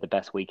of the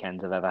best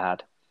weekends I've ever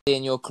had.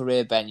 In your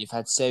career, Ben, you've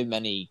had so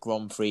many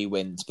Grand Prix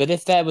wins, but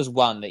if there was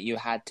one that you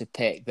had to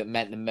pick that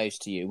meant the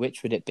most to you,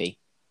 which would it be?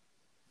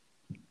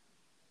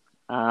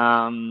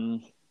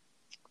 Um,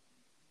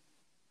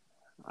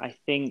 I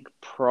think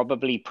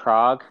probably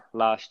Prague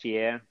last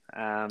year.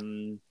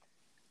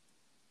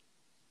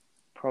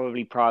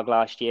 Probably Prague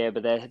last year,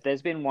 but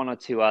there's been one or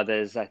two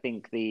others. I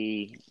think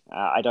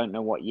I don't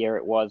know what year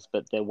it was,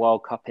 but the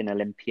World Cup in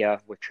Olympia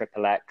with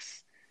Triple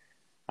X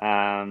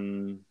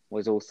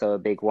was also a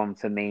big one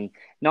for me.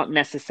 Not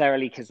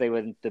necessarily because they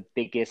were the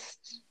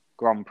biggest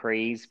Grand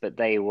Prix, but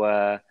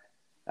uh,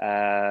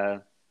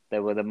 they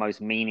were the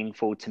most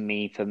meaningful to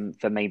me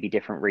for maybe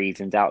different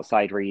reasons,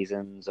 outside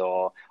reasons,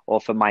 or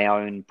for my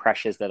own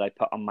pressures that I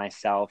put on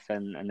myself.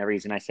 And the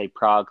reason I say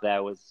Prague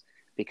there was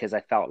because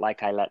I felt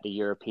like I let the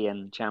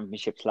European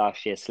Championships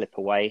last year slip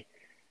away,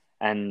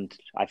 and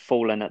I've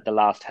fallen at the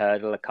last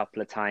hurdle a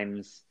couple of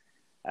times,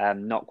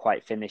 not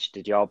quite finished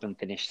the job and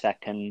finished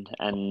second.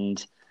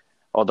 And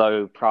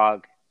although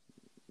Prague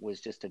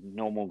was just a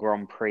normal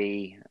Grand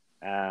Prix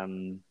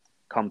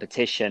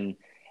competition,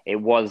 it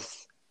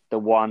was the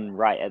one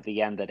right at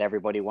the end that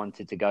everybody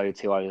wanted to go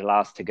to. I was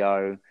last to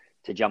go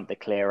to jump the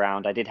clear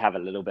round. I did have a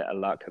little bit of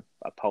luck.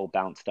 A pole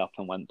bounced up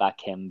and went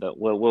back in, but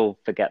we'll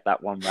forget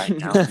that one right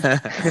now.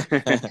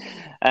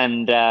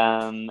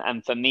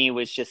 And for me, it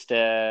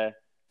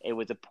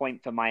was a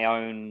point for my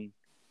own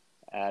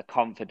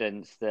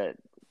confidence that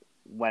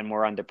when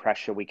we're under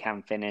pressure, we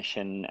can finish.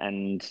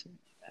 And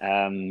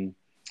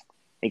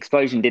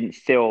Explosion didn't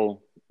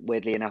feel,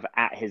 weirdly enough,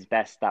 at his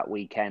best that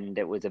weekend.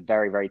 It was a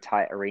very, very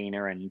tight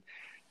arena, and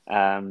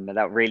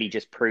that really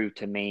just proved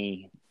to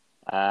me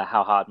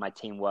how hard my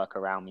team work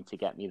around me to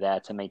get me there,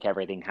 to make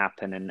everything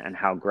happen, and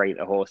how great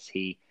a horse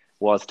he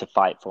was to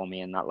fight for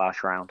me in that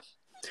last round.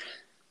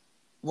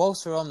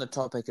 Whilst we're on the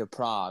topic of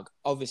Prague,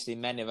 obviously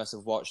many of us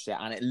have watched it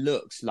and it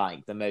looks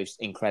like the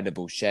most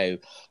incredible show.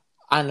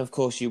 And of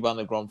course you won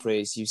the Grand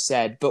Prix, as you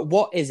said. But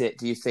what is it,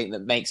 do you think,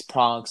 that makes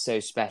Prague so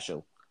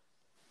special?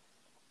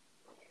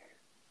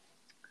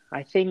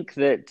 I think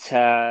that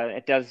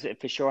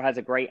it for sure has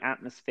a great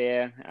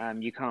atmosphere.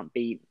 You can't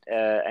beat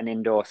an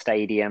indoor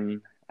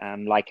stadium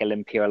like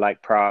Olympia or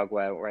like Prague,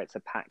 where it's a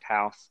packed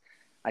house.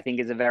 I think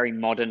it's a very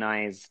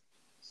modernized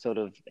sort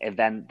of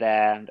event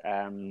there.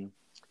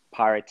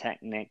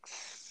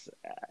 Pyrotechnics,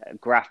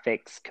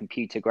 graphics,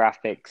 computer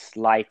graphics,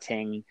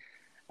 lighting.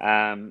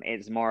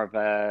 It's more of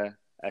a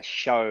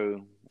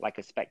show, like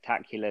a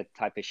spectacular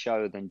type of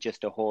show than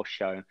just a horse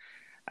show.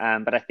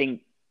 But I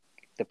think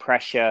the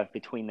pressure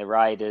between the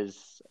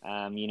riders,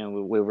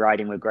 we're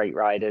riding with great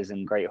riders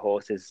and great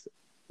horses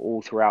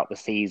all throughout the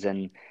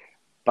season,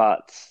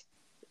 but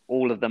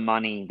all of the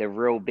money, the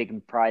real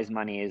big prize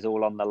money, is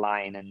all on the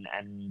line,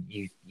 and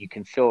you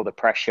can feel the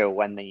pressure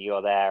when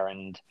you're there,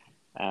 and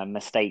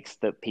mistakes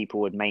that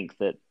people would make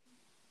that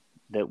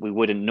we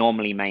wouldn't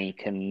normally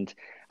make. And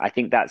I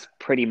think that's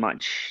pretty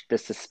much the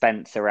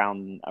suspense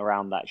around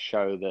that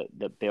show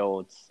that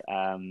builds,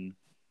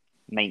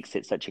 makes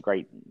it such a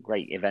great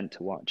event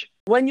to watch.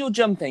 When you're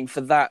jumping for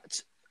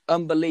that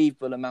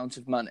unbelievable amount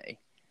of money,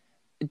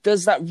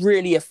 does that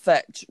really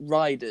affect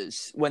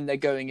riders when they're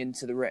going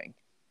into the ring?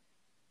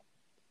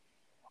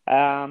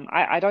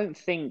 I don't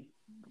think,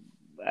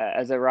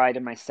 as a rider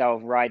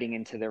myself, riding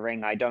into the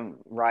ring, I don't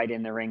ride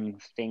in the ring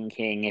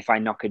thinking if I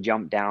knock a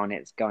jump down,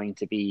 it's going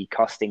to be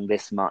costing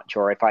this much,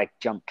 or if I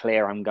jump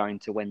clear, I'm going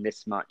to win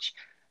this much.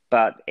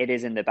 But it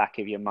is in the back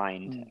of your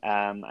mind.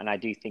 And I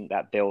do think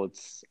that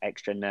builds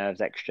extra nerves,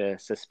 extra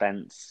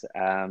suspense.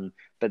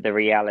 But the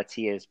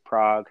reality is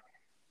Prague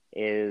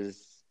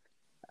is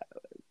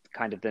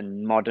kind of the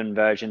modern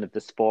version of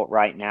the sport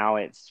right now.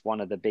 It's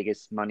one of the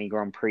biggest money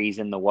Grand Prix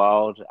in the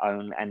world,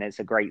 and it's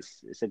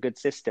a good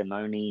system.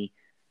 Only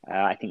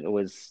I think it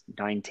was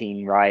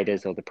 19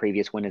 riders, or the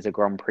previous winners of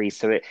Grand Prix.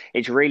 So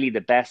it's really the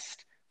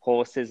best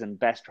horses and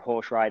best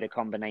horse rider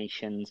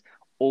combinations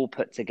all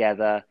put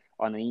together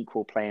on an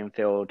equal playing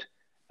field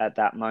at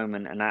that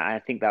moment. And I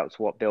think that's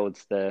what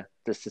builds the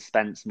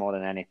suspense more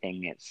than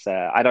anything. It's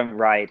I don't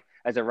ride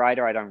as a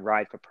rider. I don't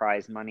ride for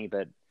prize money,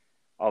 but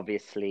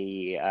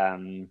obviously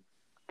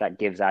that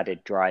gives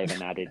added drive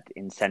and added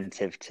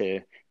incentive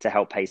to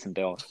help pay some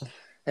bills.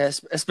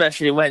 Yes,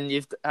 especially when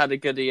you've had a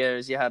good year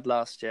as you had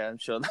last year. I'm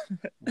sure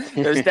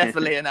it was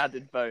definitely an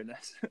added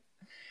bonus.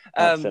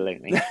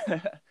 Absolutely.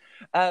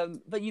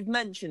 But you've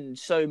mentioned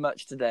so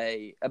much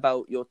today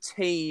about your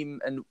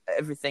team and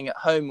everything at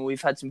home, and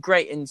we've had some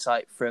great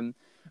insight from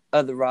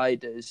other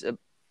riders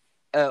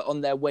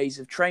on their ways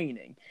of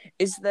training.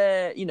 Is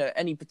there,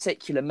 any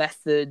particular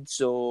methods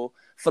or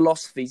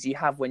philosophies you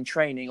have when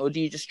training, or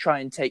do you just try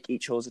and take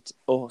each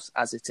horse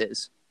as it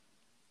is?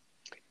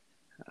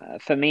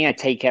 For me, I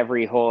take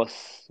every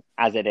horse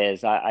as it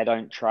is. I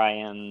don't try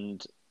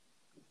and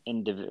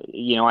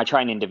I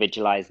try and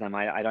individualize them.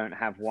 I don't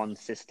have one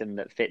system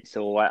that fits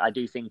all. I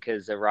do think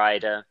as a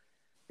rider,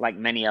 like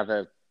many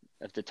other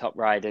of the top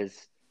riders,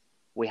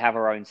 we have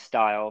our own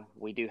style.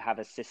 We do have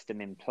a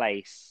system in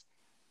place,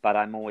 but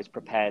I'm always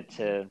prepared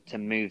to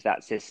move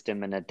that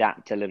system and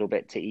adapt a little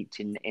bit to each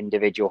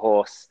individual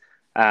horse.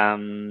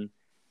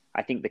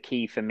 I think the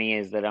key for me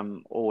is that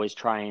I'm always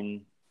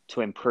trying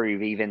to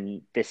improve.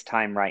 Even this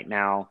time right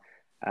now,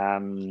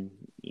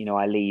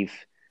 I leave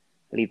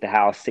the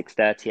house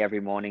 6:30 every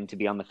morning to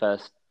be on the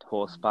first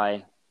horse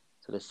by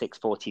sort of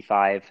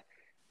 6:45,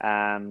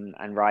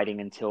 and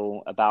riding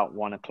until about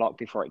 1 o'clock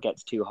before it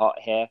gets too hot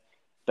here.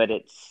 But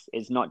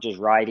it's not just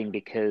riding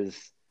because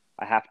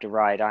I have to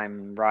ride.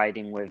 I'm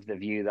riding with the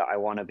view that I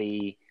want to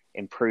be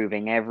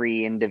improving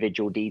every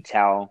individual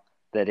detail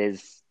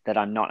that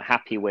I'm not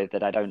happy with,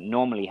 that I don't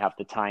normally have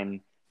the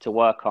time to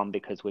work on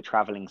because we're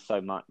traveling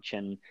so much,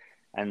 and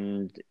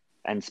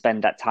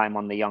spend that time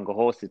on the younger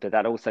horses. But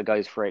that also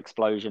goes for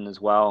Explosion as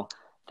well.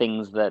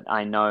 Things that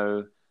I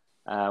know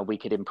we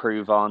could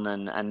improve on,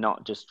 and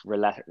not just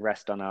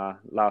rest on our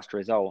last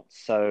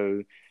results.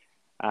 So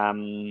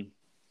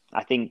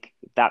I think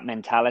that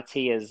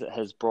mentality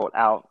has brought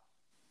out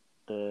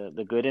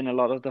the good in a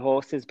lot of the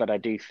horses, but I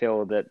do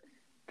feel that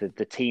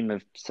the team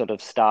of sort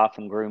of staff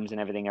and grooms and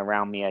everything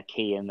around me are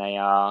key, and they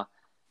are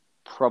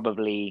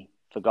probably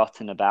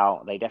forgotten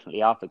about. They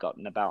definitely are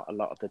forgotten about a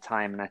lot of the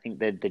time. And I think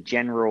the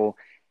general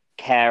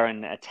care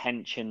and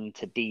attention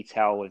to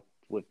detail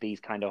with these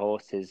kind of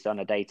horses on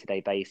a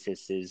day-to-day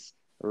basis is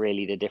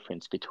really the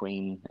difference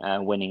between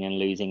winning and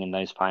losing in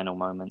those final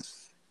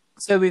moments.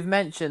 So we've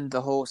mentioned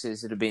the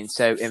horses that have been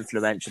so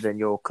influential in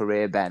your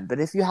career, Ben, but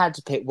if you had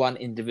to pick one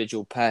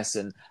individual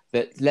person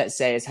that, let's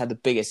say, has had the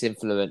biggest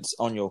influence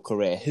on your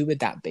career, who would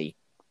that be?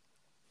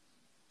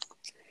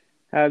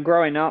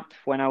 Growing up,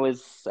 when I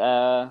was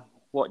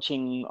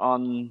watching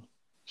on,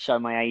 show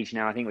my age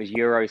now, I think it was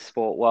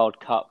Eurosport World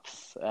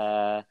Cups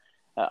at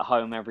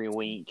home every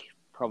week,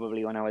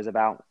 probably when I was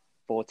about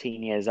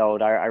 14 years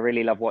old. I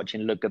really love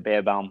watching Ludger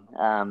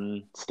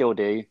Beerbaum, still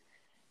do.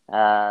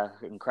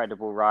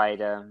 Incredible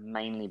rider,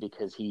 mainly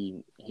because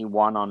he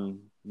won on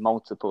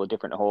multiple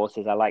different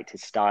horses. I liked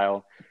his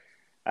style.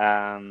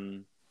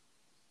 So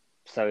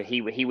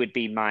he would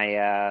be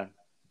my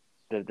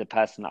the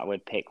person that I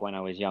would pick when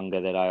I was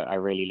younger that I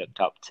really looked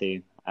up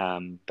to.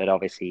 But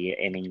obviously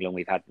in England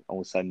we've had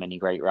also many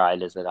great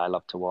riders that I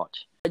love to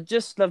watch. I'd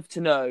just love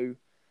to know,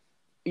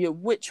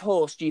 which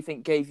horse do you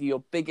think gave you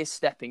your biggest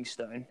stepping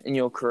stone in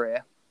your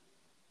career?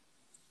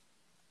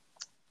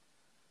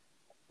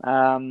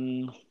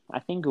 I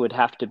think it would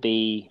have to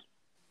be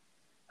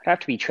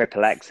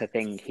Triple X. I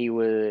think he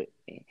was,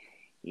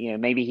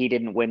 maybe he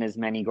didn't win as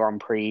many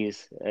Grand Prix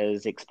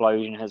as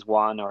Explosion has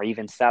won, or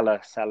even Seller.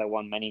 Seller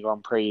won many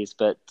Grand Prix,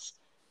 but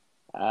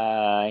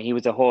he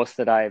was a horse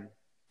that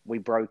we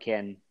broke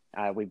in.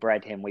 We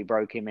bred him. We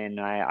broke him in.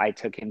 I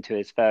took him to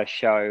his first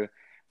show.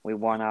 We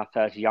won our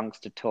first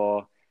youngster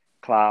tour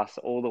class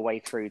all the way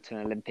through to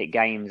an Olympic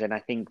Games. And I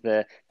think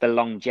the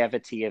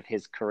longevity of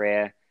his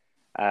career,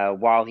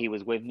 while he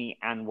was with me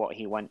and what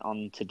he went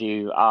on to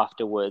do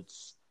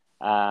afterwards,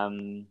 I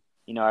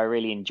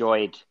really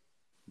enjoyed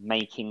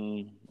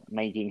making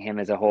him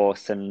as a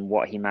horse and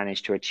what he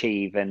managed to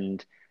achieve.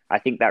 And I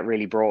think that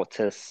really brought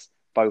us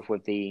both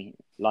with the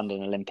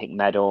London Olympic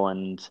medal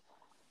and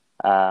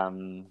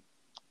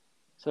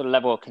sort of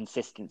level of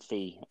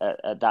consistency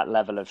at that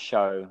level of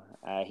show.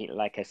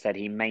 Like I said,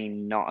 he may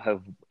not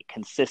have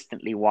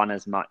consistently won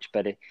as much,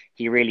 but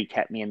he really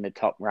kept me in the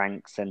top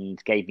ranks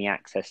and gave me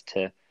access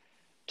to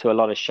a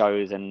lot of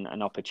shows and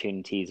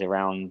opportunities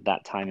around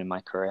that time in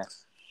my career.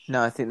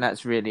 No, I think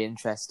that's really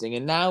interesting.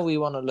 And now we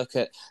want to look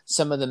at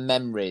some of the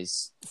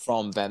memories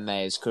from Ben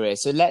Maher's career.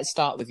 So let's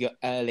start with your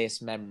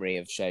earliest memory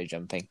of show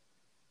jumping.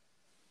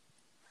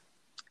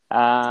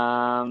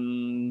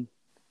 Falling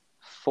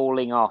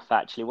off,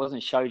 actually. It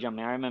wasn't show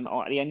jumping. I remember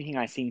the only thing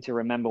I seem to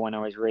remember when I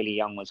was really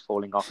young was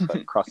falling off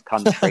at cross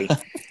country.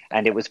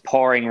 And it was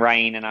pouring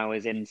rain and I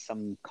was in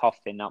some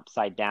coffin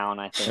upside down,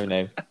 I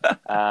think.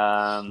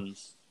 Oh,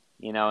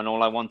 no. And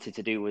all I wanted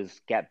to do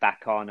was get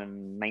back on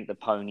and make the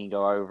pony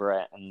go over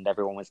it. And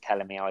everyone was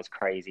telling me I was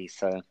crazy.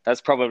 So that's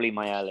probably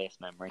my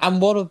earliest memory.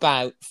 And what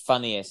about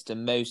funniest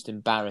and most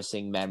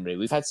embarrassing memory?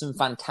 We've had some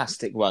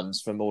fantastic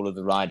ones from all of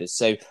the riders.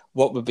 So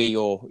what would be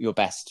your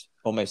best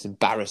or most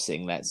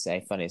embarrassing, let's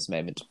say, funniest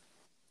moment?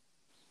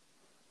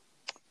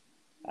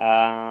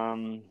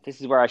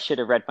 This is where I should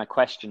have read my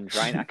questions,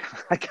 right?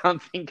 I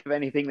can't think of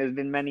anything. There's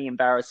been many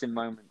embarrassing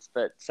moments,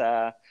 but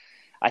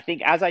I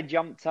think as I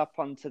jumped up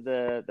onto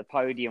the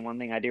podium, one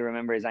thing I do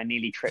remember is I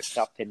nearly tripped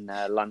up in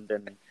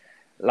London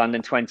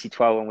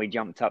 2012 when we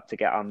jumped up to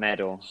get our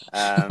medal.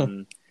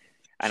 And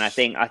I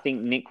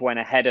think Nick went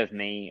ahead of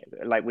me.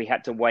 Like, we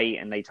had to wait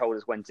and they told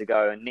us when to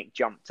go, and Nick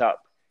jumped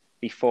up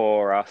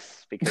before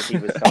us because he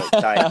was so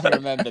excited. I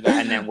remember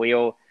that.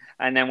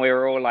 And then we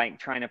were all like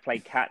trying to play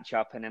catch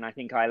up, and then I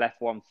think I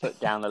left one foot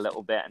down a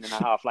little bit, and then I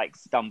half like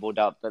stumbled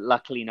up, but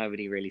luckily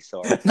nobody really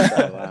saw it.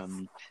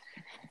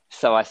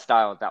 So I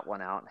styled that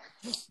one out.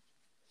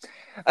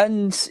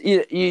 And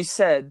you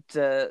said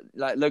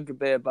like Ludger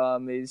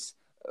Beerbaum is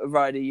a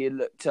rider you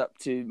looked up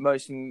to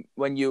most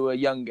when you were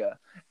younger.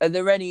 Are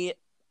there any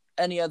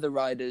any other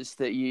riders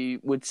that you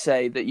would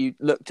say that you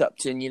looked up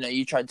to and,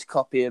 you tried to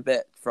copy a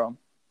bit from?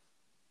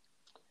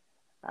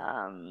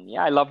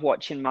 Yeah, I love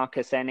watching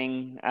Marcus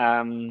Enning.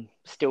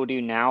 Still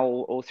do now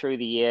all through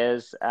the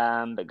years.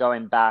 But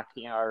going back,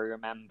 I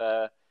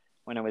remember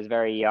when I was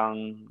very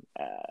young,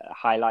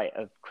 highlight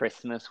of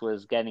Christmas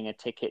was getting a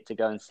ticket to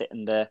go and sit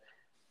in the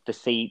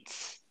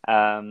seats,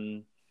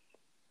 and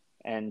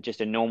just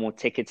a normal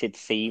ticketed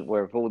seat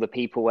with all the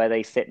people where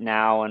they sit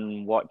now,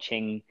 and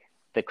watching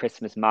the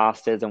Christmas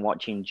Masters and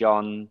watching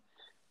John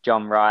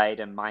ride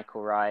and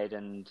Michael ride,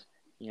 and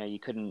you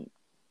couldn't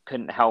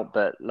help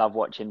but love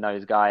watching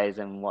those guys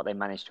and what they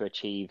managed to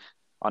achieve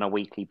on a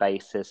weekly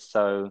basis.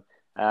 So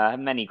I have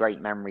many great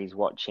memories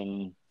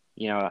watching.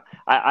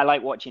 I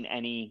like watching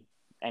any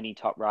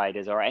top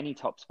riders or any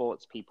top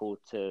sports people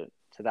to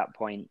that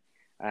point.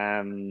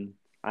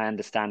 I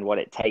understand what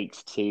it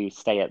takes to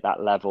stay at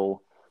that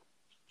level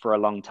for a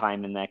long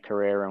time in their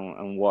career,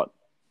 and what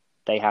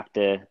they have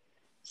to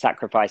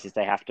sacrifices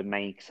they have to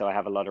make. So I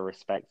have a lot of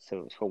respect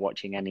for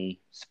watching any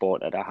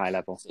sport at a high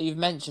level. So you've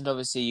mentioned,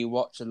 obviously, you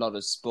watch a lot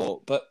of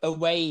sport, but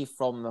away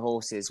from the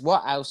horses,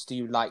 what else do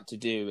you like to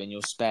do in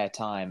your spare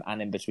time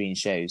and in between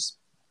shows?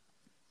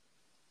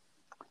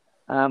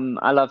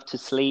 I love to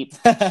sleep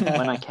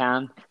when I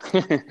can.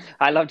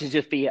 I love to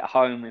just be at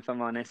home, if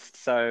I'm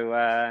honest.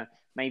 So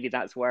maybe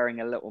that's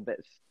wearing a little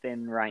bit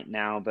thin right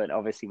now, but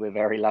obviously we're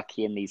very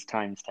lucky in these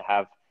times to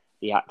have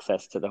the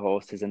access to the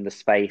horses and the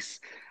space.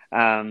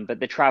 But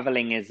the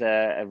traveling is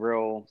a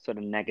real sort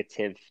of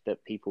negative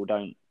that people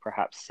don't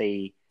perhaps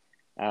see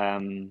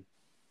from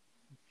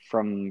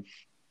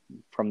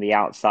the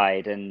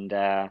outside. And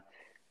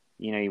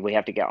we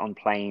have to get on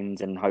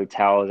planes and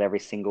hotels every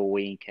single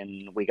week,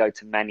 and we go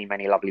to many,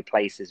 many lovely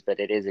places, but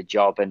it is a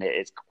job, and it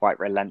is quite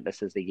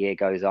relentless as the year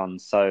goes on.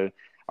 So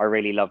I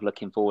really love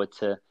looking forward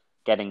to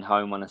getting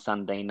home on a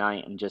Sunday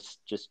night and just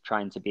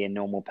trying to be a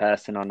normal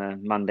person on a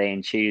Monday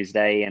and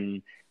Tuesday,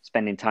 and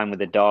spending time with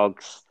the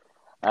dogs,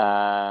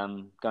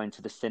 going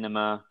to the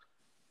cinema,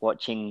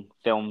 watching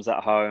films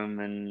at home,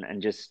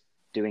 and just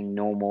doing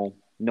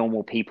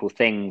normal people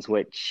things,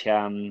 which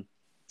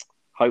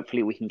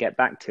hopefully we can get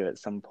back to at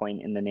some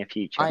point in the near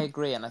future. I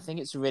agree, and I think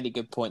it's a really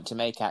good point to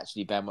make,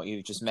 actually, Ben, what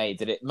you've just made,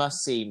 that it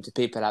must seem to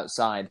people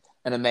outside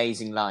an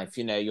amazing life.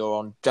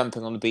 You're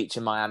jumping on the beach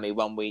in Miami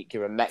one week,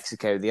 you're in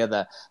Mexico the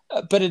other.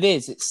 But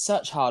it's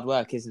such hard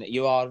work, isn't it?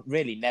 You are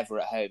really never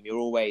at home. You're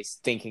always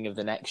thinking of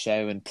the next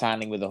show and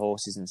planning with the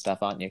horses and stuff,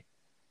 aren't you?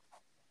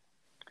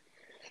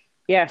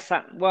 Yes.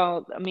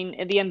 Well, I mean,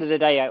 at the end of the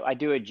day, I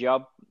do a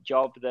job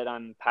that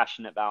I'm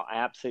passionate about. I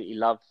absolutely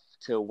love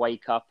to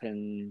wake up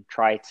and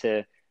try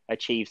to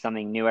achieve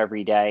something new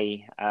every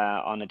day,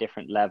 on a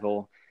different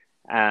level.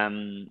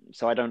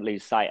 So I don't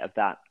lose sight of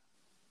that.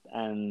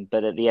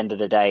 But at the end of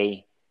the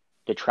day,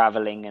 the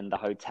traveling and the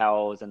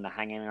hotels and the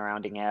hanging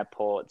around in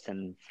airports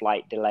and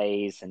flight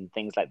delays and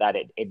things like that,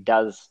 it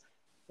does,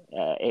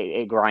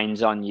 it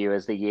grinds on you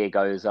as the year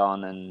goes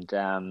on.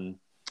 And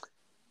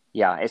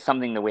yeah, it's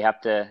something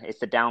that it's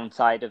the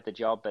downside of the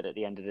job, but at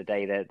the end of the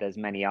day, there's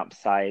many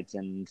upsides,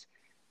 and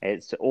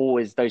it's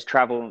always those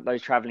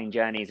traveling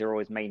journeys are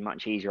always made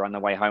much easier on the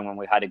way home when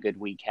we've had a good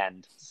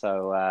weekend.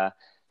 So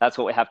that's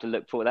what we have to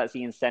look for. That's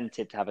the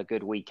incentive, to have a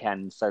good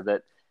weekend, so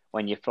that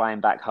when you're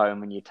flying back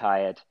home and you're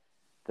tired,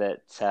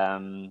 that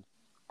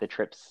the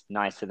trip's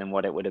nicer than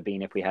what it would have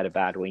been if we had a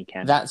bad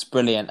weekend. That's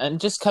brilliant. And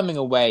just coming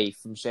away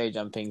from show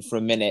jumping for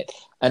a minute,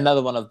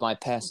 another one of my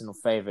personal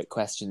favourite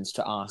questions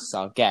to ask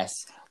our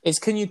guests is,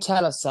 can you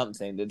tell us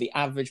something that the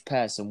average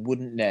person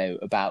wouldn't know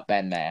about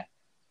Ben Maher?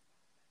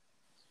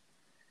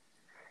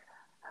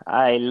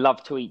 I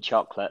love to eat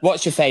chocolate.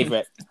 What's your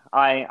favourite?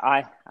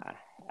 Galaxy.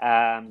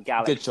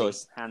 Good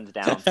choice. Hands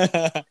down.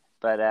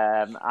 But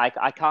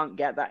I can't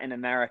get that in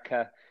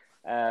America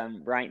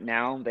right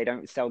now. They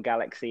don't sell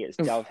Galaxy. It's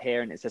Dove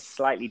here, and it's a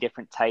slightly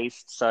different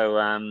taste. So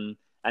and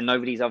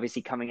nobody's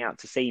obviously coming out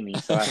to see me,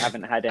 so I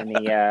haven't had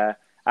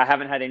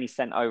any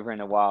sent over in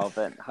a while.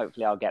 But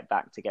hopefully, I'll get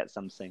back to get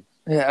some soon.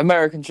 Yeah,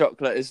 American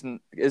chocolate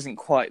isn't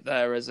quite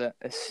there, is it?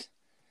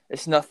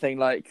 It's nothing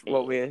like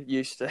what we're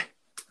used to.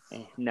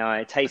 No,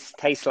 it tastes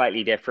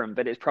slightly different,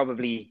 but it's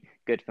probably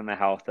good for my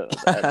health at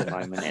the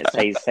moment.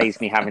 It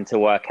saves me having to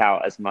work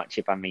out as much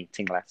if I'm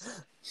eating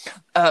less.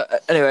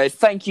 Anyway,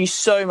 thank you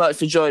so much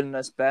for joining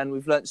us, Ben.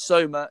 We've learnt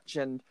so much,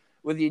 and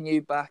with your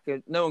new back,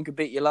 no one could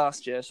beat you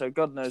last year, so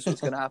God knows what's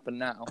going to happen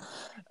now.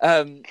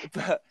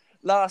 But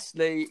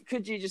lastly,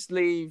 could you just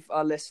leave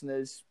our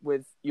listeners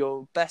with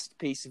your best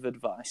piece of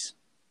advice?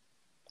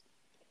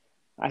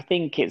 I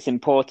think it's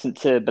important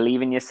to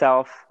believe in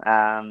yourself.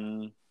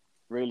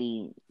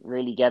 Really,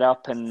 really get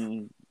up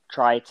and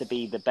try to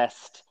be the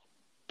best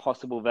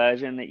possible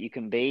version that you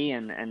can be,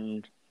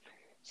 and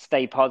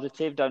stay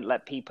positive. Don't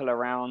let people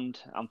around.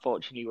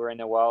 Unfortunately, we're in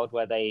a world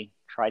where they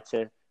try to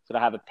sort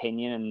of have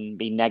opinion and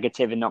be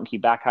negative and knock you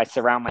back. I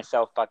surround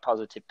myself by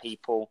positive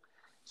people.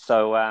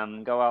 So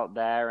go out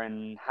there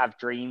and have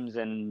dreams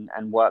and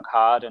work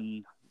hard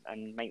and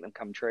make them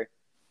come true.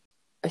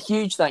 A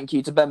huge thank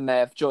you to Ben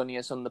Maher for joining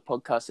us on the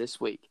podcast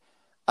this week.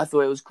 I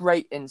thought it was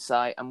great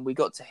insight, and we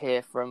got to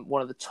hear from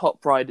one of the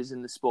top riders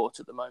in the sport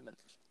at the moment.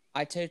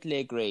 I totally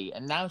agree.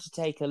 And now to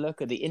take a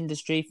look at the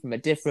industry from a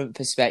different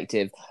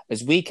perspective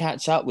as we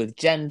catch up with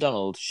Jen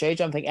Donald,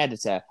 Showjumping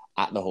editor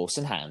at the Horse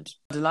and Hound.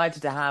 I'm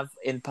delighted to have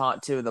in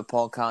part 2 of the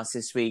podcast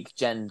this week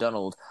Jen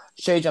Donald,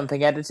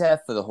 Showjumping editor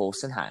for the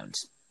Horse and Hound.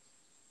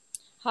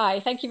 Hi,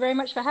 thank you very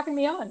much for having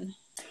me on.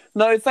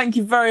 No, thank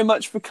you very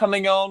much for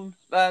coming on.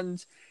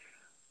 And,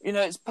 you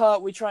know, it's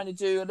part we're trying to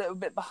do a little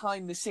bit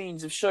behind the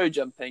scenes of show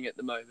jumping at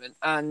the moment.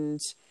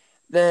 And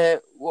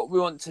what we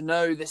want to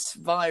know, this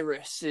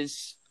virus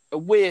is a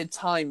weird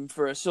time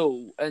for us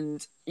all.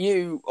 And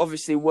you,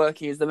 obviously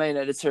working as the main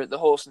editor at the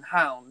Horse and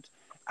Hound,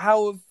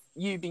 how have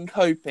you been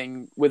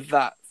coping with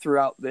that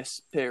throughout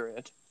this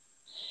period?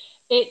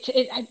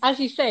 It as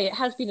you say, it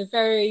has been a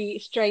very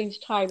strange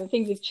time, and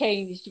things have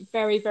changed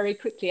very, very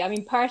quickly. I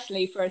mean,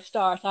 personally, for a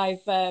start, I'm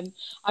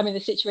in the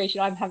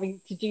situation I'm having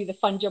to do the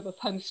fun job of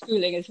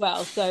homeschooling as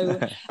well. So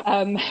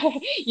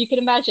you can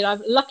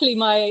imagine. Luckily,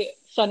 my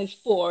son is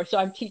 4, so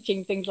I'm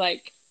teaching things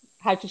like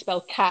how to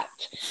spell cat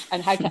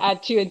and how to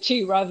add 2 and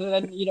 2 rather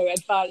than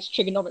advanced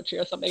trigonometry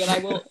or something.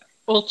 And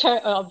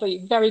I'll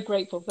be very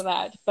grateful for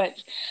that.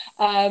 But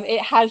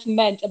it has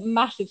meant a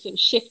massive sort of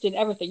shift in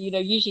everything.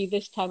 Usually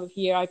this time of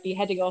year I'd be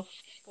heading off,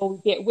 or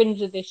we'd be at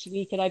Windsor this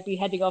week, and I'd be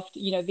heading off to,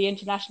 the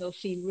international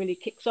scene really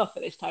kicks off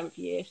at this time of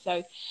year.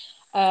 So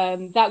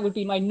that would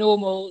be my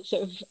normal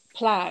sort of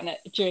plan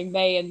during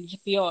May and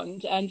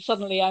beyond. And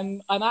suddenly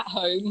I'm at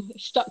home,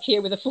 stuck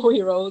here with a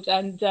 4-year-old,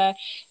 and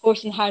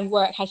Horse and Hound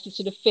work has to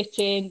sort of fit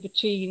in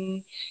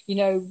between,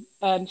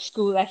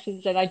 school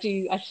lessons, and I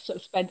sort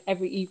of spend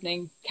every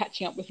evening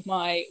catching up with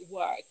my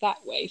work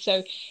that way.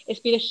 So it's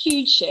been a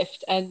huge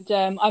shift, and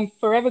I'm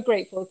forever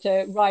grateful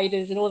to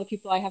riders and all the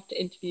people I have to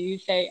interview.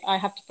 I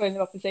have to phone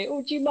them up and say,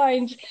 oh, do you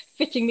mind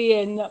fitting me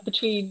in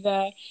between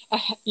a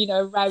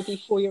rowdy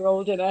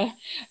 4-year-old and a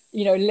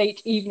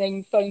late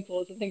evening phone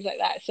calls and things like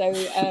that. So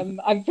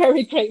I'm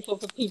very grateful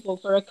for people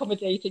for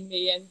accommodating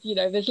me, and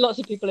there's lots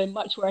of people in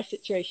much worse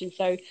situations,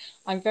 so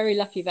I'm very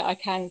lucky that I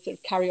can sort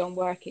of carry on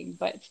working.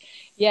 But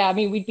yeah, I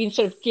mean, we'd been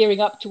sort of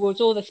gearing up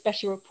towards all the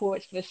special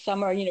reports for the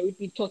summer. We'd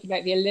been talking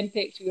about the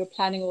Olympics, we were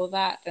planning all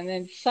that, and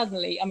then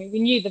suddenly, I mean, we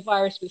knew the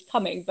virus was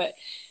coming, but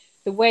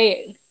the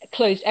way it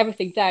closed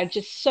everything down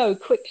just so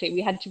quickly,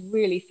 we had to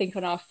really think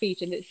on our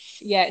feet. And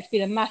it's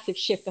been a massive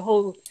shift. The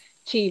whole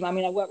team, I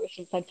mean, I work with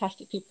some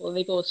fantastic people, and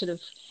they've all sort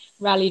of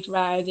rallied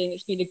round, and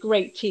it's been a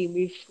great team.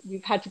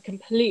 We've had to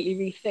completely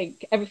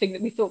rethink everything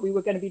that we thought we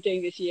were going to be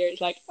doing this year.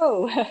 It's like,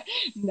 oh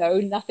no,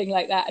 nothing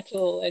like that at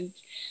all.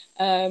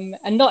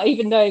 And not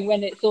even knowing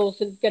when it's all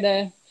sort of going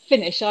to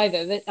finish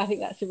either. I think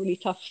that's a really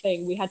tough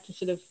thing. We had to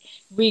sort of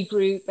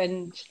regroup,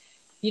 and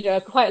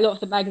quite a lot of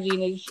the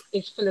magazine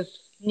is full of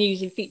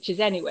news and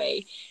features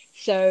anyway.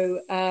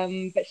 So,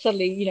 but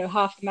suddenly,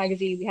 half the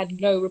magazine, we had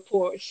no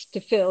reports to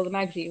fill the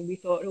magazine. We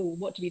thought, oh,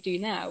 what do we do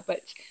now?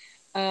 But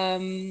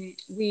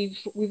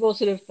we've all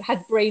sort of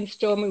had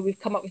brainstorming. We've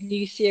come up with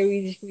new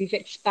series. We've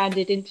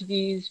expanded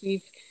interviews.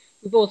 We've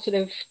all sort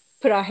of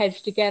put our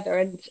heads together,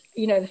 and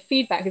the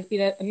feedback has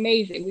been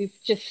amazing. We've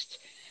just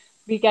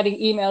been getting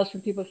emails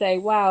from people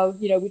saying, wow,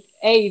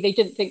 they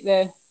didn't think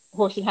the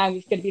Horse and Hound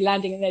was going to be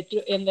landing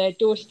in their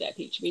doorstep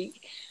each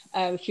week.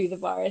 Through the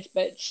virus,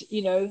 but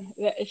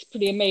it's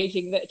pretty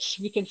amazing that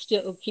we can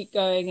still keep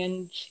going,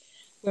 and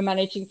we're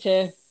managing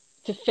to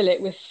fill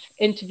it with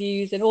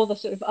interviews and all the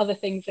sort of other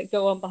things that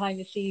go on behind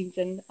the scenes.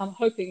 And I'm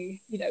hoping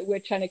we're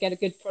trying to get a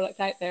good product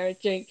out there and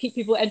keep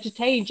people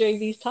entertained during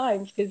these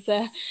times,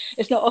 because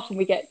it's not often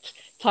we get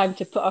time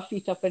to put our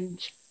feet up and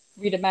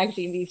read a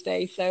magazine these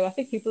days. So I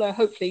think people are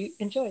hopefully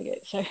enjoying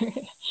it. So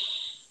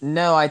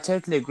No, I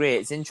totally agree.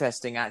 It's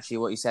interesting, actually,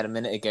 what you said a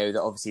minute ago,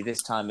 that obviously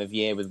this time of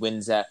year with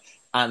Windsor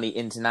and the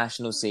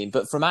international scene.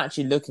 But from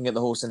actually looking at the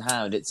Horse and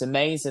Hound, it's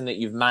amazing that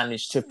you've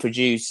managed to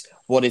produce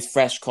what is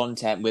fresh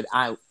content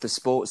without the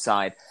sports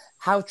side.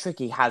 How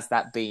tricky has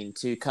that been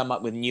to come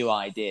up with new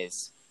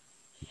ideas?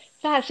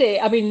 That's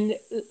it. I mean,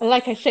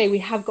 like I say, we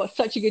have got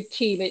such a good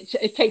team.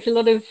 It takes a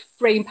lot of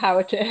brain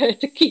power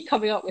to keep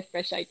coming up with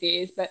fresh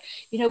ideas. But,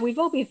 we've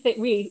all been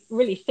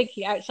really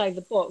thinking outside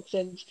the box.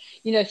 And,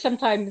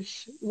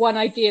 sometimes one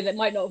idea that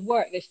might not have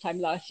worked this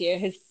time last year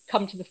has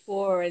come to the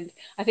fore. And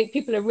I think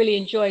people are really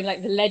enjoying,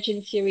 like, the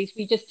Legend series.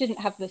 We just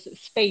didn't have the sort of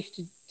space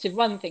to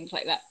run things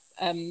like that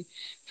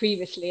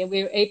previously. And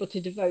we were able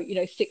to devote,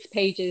 6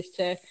 pages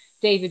to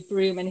David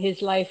Broom and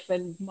his life,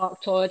 and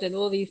Mark Todd and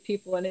all these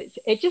people, and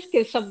it just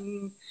gives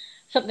something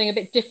a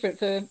bit different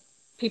for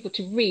people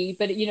to read.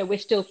 But we're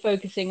still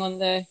focusing on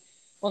the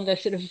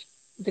sort of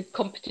the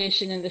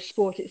competition and the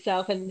sport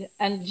itself, and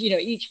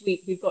each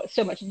week we've got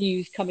so much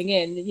news coming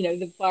in.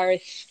 The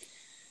virus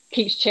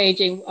keeps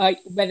changing,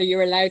 whether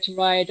you're allowed to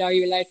ride, are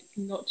you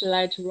not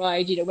allowed to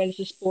ride, when's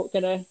the sport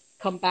going to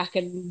come back,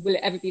 and will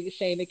it ever be the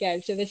same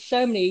again? So there's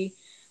so many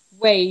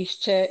ways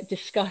to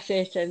discuss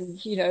it, and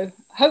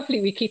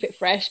hopefully we keep it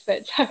fresh,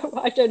 but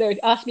I don't know,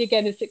 ask me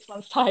again in 6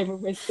 months time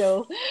when we're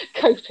still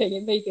coping,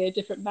 it may be a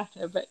different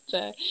matter, but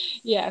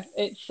yeah,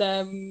 it's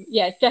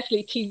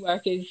definitely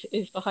teamwork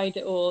is behind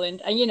it all,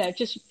 and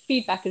just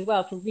feedback as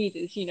well from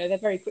readers. They're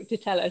very quick to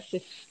tell us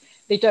if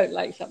they don't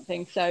like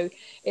something, so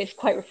it's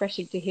quite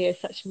refreshing to hear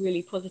such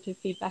really positive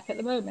feedback at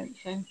the moment.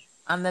 So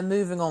And then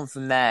moving on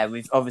from there,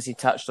 we've obviously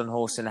touched on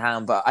Horse and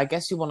Hound, but I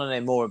guess you want to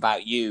know more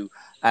about you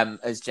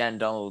as Jen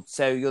Donald.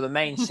 So you're the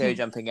main show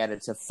jumping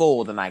editor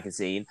for the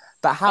magazine,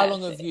 but how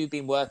long that's have it. you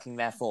been working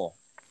there for?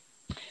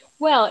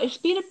 Well, it's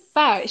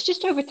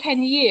just over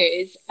 10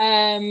 years.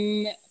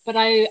 But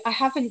I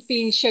haven't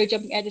been show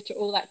jumping editor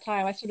all that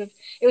time.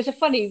 It was a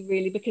funny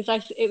really, because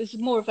it was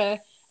more of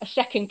a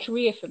second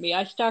career for me.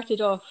 I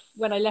started off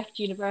when I left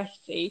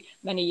university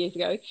many years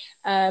ago.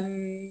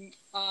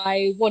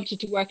 I wanted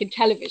to work in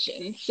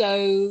television.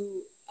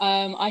 So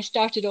I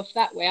started off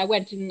that way. I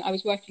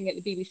was working at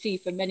the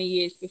BBC for many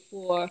years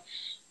before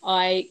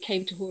I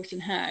came to Horse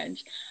and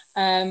Hound.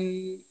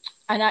 And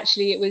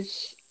actually it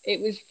was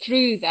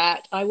through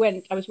that I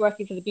was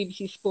working for the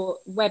BBC Sport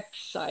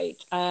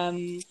website,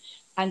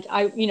 and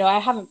I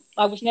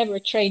was never a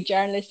trained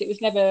journalist. It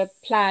was never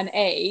plan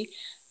A,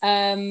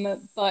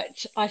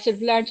 but I sort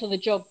of learned on the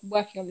job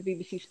working on the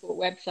BBC Sport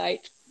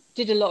website.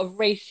 Did a lot of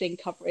racing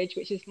coverage,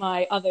 which is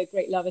my other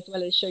great love as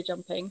well as show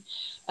jumping.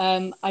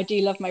 I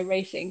do love my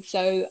racing,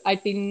 so I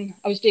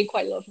was doing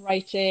quite a lot of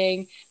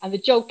writing, and the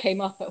job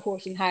came up at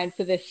Horse and Hound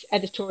for this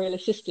editorial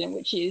assistant,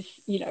 which is,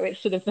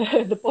 it's sort of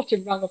the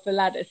bottom rung of the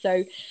ladder.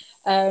 So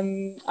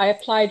I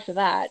applied for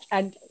that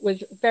and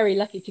was very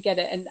lucky to get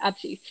it, and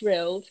absolutely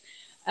thrilled.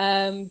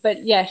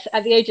 But yes,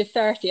 at the age of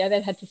 30, I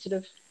then had to sort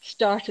of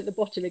start at the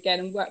bottom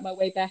again and work my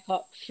way back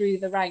up through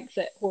the ranks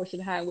at Horse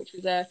and Hound, which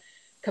was a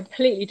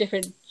completely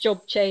different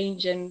job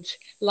change and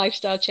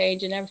lifestyle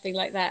change and everything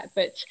like that.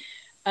 But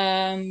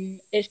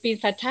it's been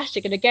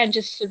fantastic. And again,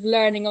 just sort of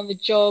learning on the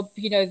job,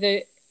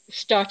 the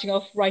starting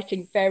off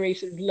writing very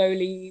sort of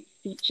lowly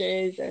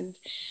features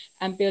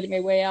and building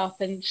my way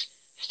up, and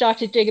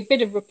started doing a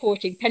bit of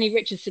reporting. Penny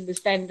Richardson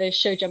was then the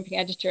show jumping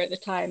editor at the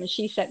time, and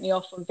she sent me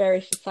off on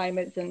various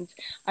assignments, and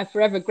I'm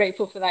forever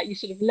grateful for that. You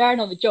sort of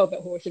learn on the job at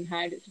Horse and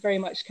Hound. It's very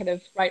much kind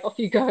of right, off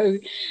you go,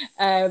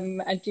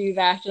 and do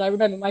that. And I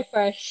remember my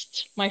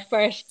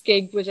first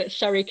gig was at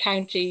Surrey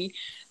County,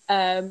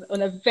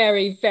 on a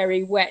very,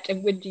 very wet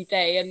and windy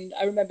day. And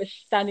I remember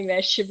standing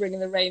there shivering in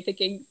the rain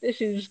thinking,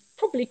 this is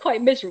probably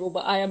quite miserable,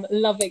 but I am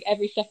loving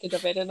every second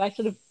of it. And I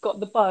sort of got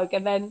the bug.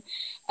 And then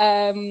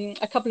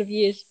a couple of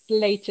years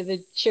later,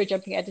 the show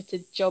jumping editor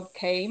job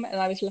came, and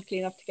I was lucky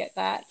enough to get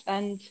that.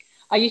 And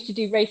I used to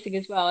do racing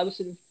as well. I was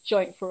sort of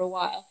joint for a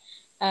while.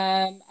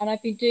 And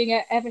I've been doing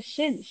it ever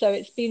since. So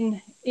it's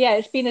been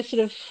a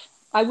sort of,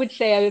 I would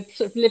say I'm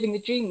sort of living the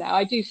dream now.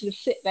 I do sort of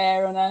sit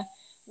there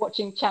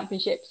watching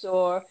championships,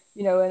 or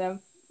in a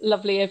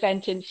lovely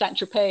event in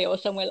Saint-Tropez or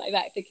somewhere like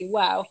that, thinking,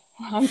 wow,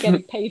 I'm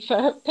getting paid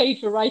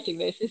for writing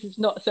this. This is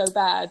not so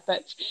bad.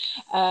 But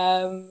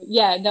no,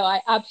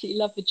 I absolutely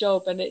love the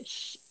job, and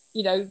it's,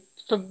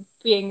 from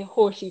being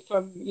horsey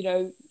from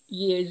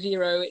year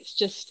zero, it's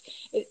just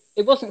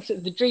it wasn't sort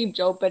of the dream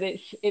job, but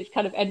it's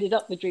kind of ended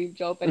up the dream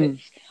job, and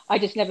I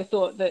just never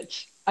thought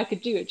that I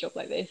could do a job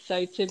like this.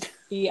 So to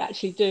be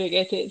actually doing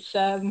it, it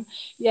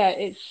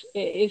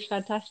is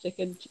fantastic.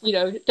 And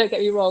don't get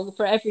me wrong,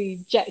 for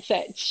every jet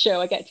set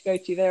show I get to go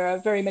to, there are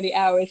very many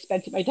hours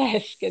spent at my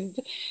desk and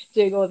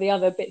doing all the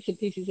other bits and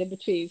pieces in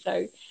between.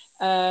 So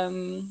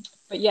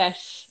but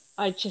yes,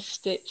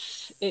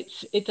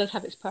 it does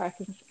have its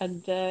perks,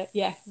 and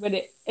if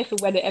and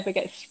when it ever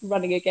gets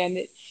running again,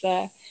 it's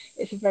a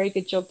very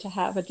good job to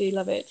have. I do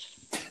love it.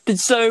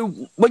 So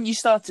when you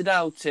started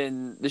out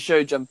in the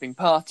show jumping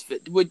part of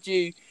it,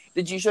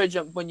 did you show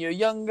jump when you were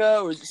younger,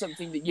 or is it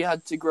something that you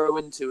had to grow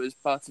into as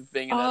part of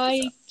being an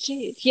editor? I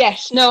did,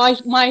 yes. No,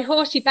 my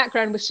horsey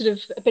background was sort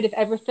of a bit of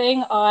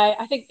everything.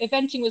 I think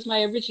eventing was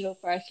my original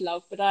first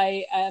love, but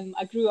I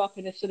grew up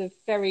in a sort of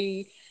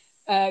very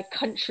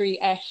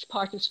country-esque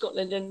part of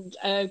Scotland, and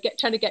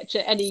trying to get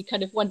to any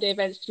kind of one-day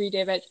events,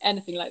 three-day events,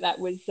 anything like that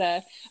was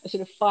a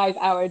sort of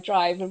 5-hour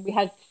drive, and we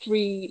had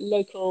 3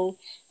 local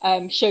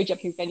show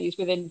jumping venues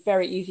within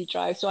very easy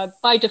drive. So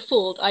by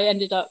default, I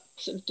ended up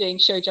sort of doing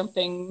show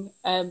jumping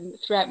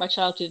throughout my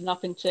childhood and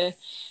up into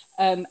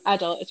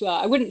adult as well.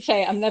 I wouldn't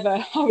say I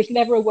was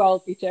never a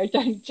world beater.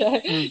 Don't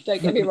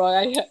get me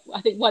wrong.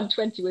 I think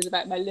 120 was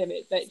about my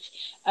limit, but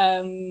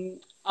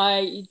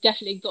I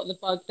definitely got the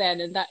bug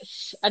then,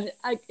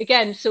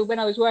 again. So when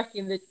I was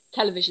working in the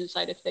television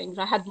side of things,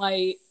 I had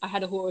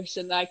a horse,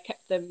 and I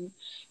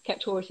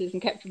kept horses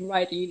and kept them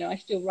riding. I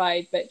still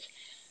ride, but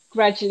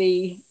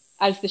gradually,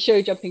 as the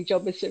show jumping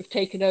job has sort of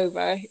taken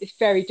over, it's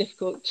very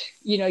difficult.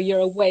 You're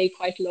away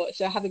quite a lot,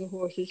 so having a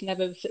horse has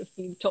never sort of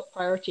been top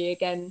priority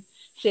again.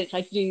 Since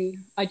I do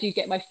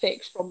get my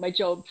fix from my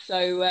job.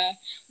 So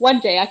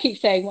one day, I keep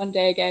saying one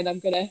day again, I'm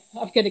gonna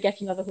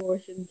get another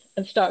horse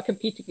and start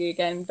competing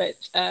again.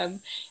 But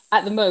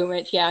at the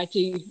moment,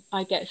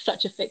 I get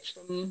such a fix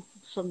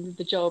from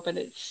the job, and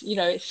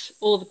it's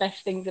all the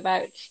best things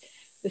about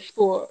the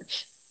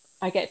sport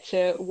I get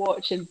to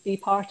watch and be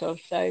part of.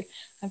 So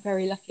I'm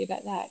very lucky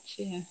about that.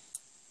 Yeah.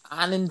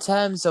 And in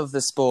terms of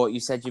the sport, you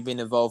said you've been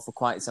involved for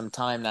quite some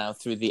time now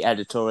through the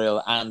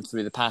editorial and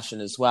through the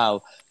passion as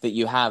well that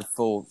you have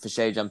for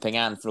show jumping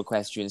and for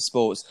equestrian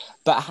sports.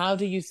 But how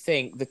do you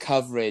think the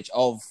coverage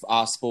of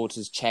our sport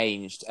has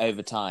changed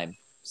over time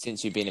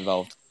since you've been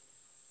involved?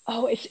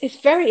 Oh, it's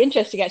very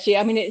interesting actually.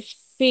 I mean, it's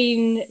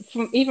been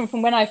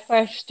from when I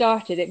first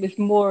started, it was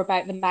more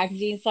about the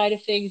magazine side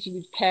of things. You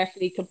would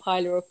carefully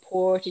compile a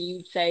report, and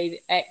you'd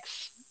say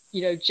X,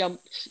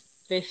 jumped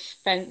this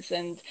fence,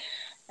 and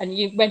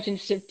you went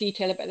into sort of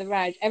detail about the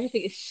rides.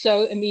 Everything is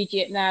so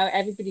immediate now.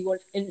 Everybody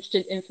wants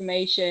instant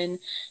information.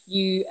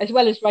 As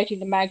well as writing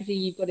the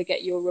magazine, you've got to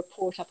get your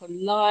report up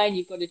online.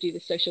 You've got to do the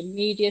social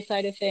media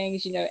side of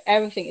things.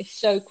 Everything is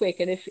so quick.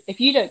 And if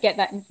you don't get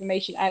that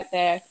information out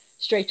there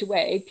straight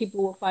away,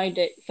 people will find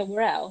it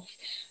somewhere else.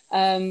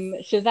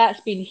 So that's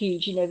been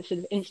huge, the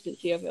sort of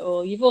instancy of it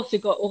all. You've also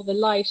got all the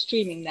live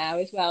streaming now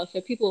as well. So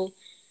people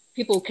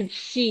can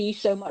see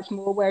so much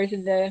more, whereas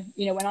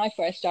when I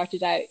first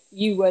started out,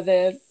 you were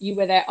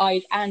their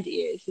eyes and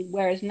ears,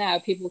 whereas now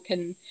people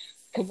can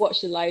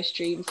watch the live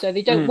stream, so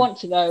they don't want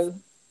to know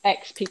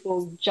X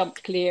people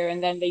jumped clear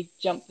and then they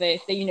jumped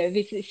this.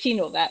 They've seen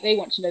all that. They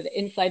want to know the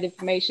inside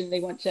information. They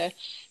want to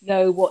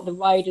know what the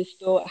riders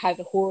thought, how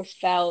the horse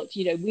felt.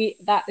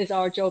 That is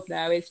our job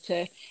now, is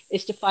to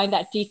find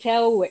that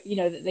detail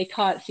that they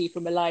can't see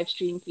from a live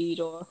stream feed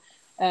or.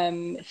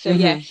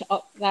 Yes,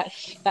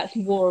 that's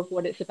more of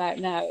what it's about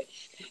now.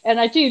 And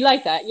I do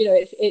like that.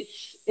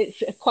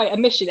 It's quite a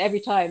mission every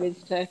time,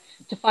 is to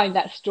find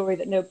that story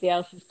that nobody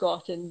else has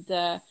got. And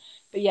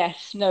but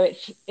yes, no,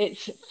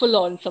 it's full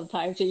on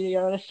sometimes.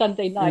 You're on a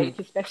Sunday night,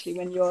 especially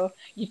when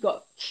you've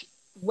got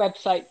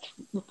website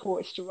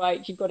reports to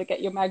write. You've got to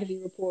get your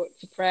magazine report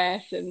to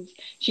press and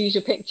choose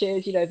your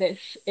pictures.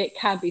 It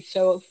can be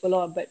so full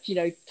on, but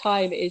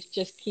time is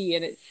just key,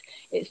 and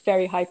it's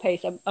very high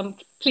paced. I'm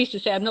pleased to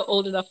say I'm not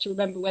old enough to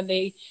remember when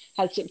they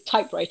had sort of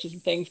typewriters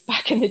and things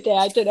back in the day.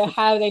 I don't know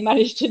how they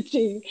managed to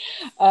do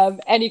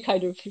any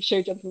kind of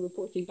show jumping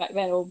reporting back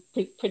then, or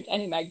print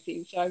any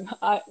magazine. So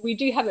we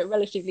do have it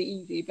relatively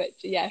easy, but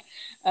yeah,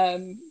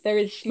 there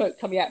is smoke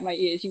coming out of my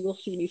ears. You will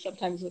see me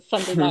sometimes on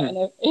Sunday night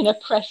in a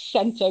press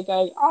centre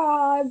going,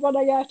 I'm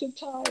running out of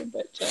time,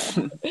 but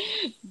no,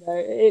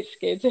 it's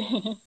good.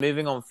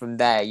 Moving on from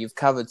there, you've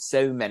covered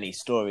so many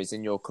stories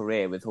in your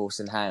career with Horse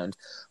and Hound.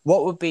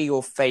 What would be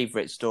your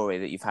favourite story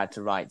that you've had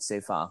to write so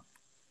far?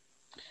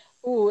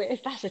 Oh,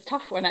 that's a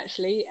tough one,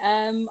 actually.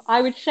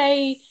 I would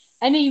say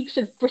any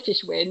sort of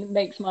British win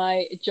makes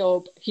my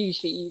job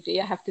hugely easy.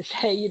 I have to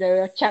say,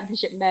 a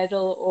championship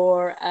medal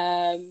or,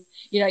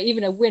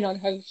 even a win on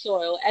home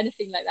soil,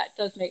 anything like that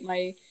does make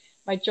my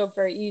job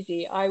very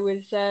easy. I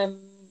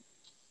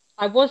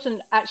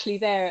wasn't actually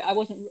there. I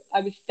was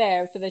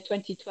there for the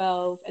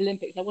 2012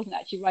 Olympics. I wasn't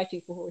actually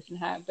writing for Horse and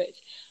Hound, but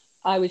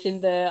I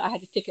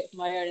had a ticket for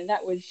my own, and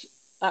that was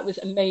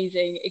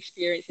amazing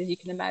experience, as you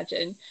can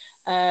imagine.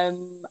 As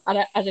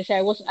I say,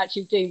 I wasn't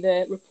actually doing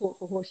the report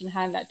for Horse and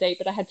Hound that day,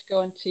 but I had to go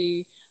on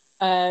to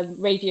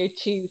Radio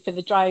 2 for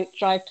the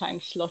drive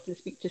time slot and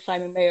speak to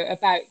Simon Maher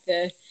about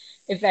the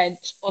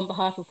event on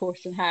behalf of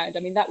Horse and Hound. I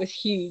mean, that was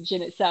huge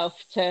in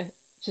itself to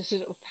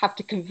sort of have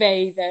to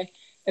convey the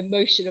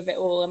emotion of it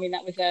all. I mean,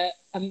 that was a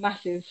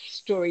massive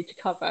story to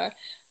cover.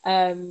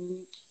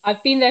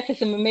 I've been there for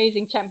some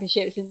amazing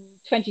championships. In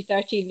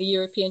 2013, the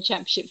European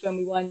Championships, when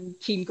we won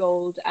team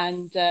gold,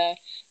 and there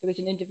was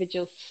an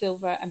individual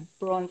silver and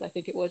bronze, I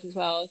think it was, as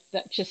well.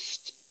 That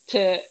just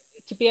to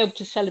be able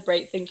to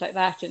celebrate things like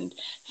that and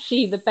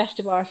see the best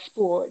of our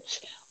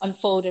sport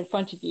unfold in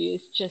front of you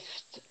is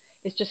just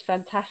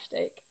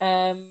fantastic.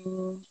 I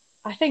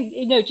think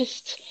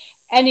just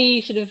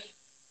any sort of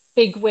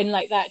big win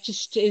like that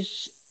just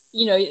is,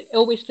 it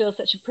always feels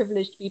such a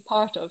privilege to be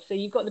part of. So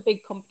you've got the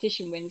big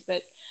competition wins,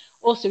 but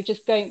also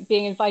just being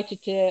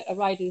invited to a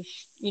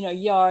rider's,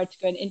 yard to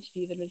go and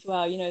interview them as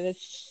well.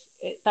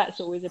 That's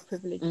always a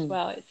privilege as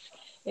well.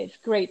 It's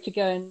great to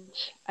go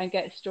and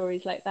get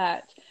stories like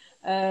that.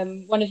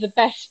 One of the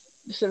best,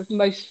 sort of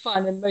most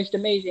fun and most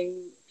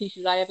amazing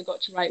pieces I ever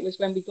got to write was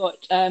when we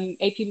got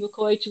AP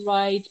McCoy to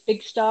ride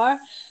Big Star.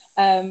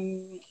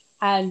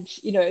 And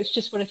it's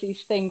just one of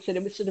these things that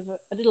it was sort of a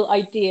little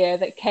idea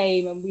that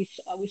came, and we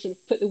sort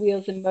of put the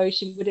wheels in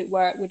motion. Would it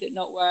work? Would it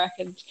not work?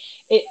 And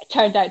it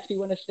turned out to be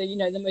one of the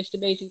the most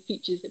amazing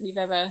features that we've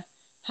ever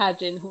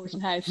had in Horse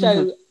and Hound.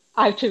 So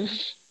out of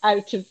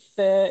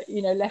the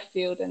left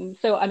field and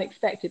so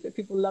unexpected, but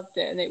people loved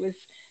it, and it was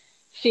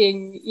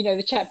seeing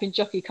the champion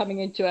jockey coming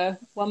into a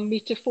 1.40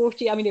 meter.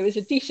 I mean, it was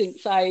a decent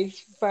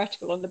size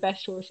vertical on the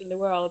best horse in the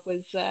world.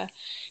 It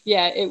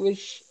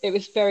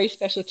was very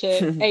special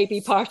to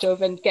be part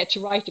of and get to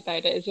write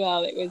about it as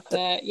well. It was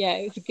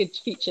it was a good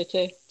feature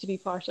to be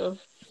part of.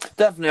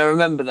 Definitely, I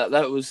remember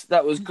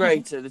that was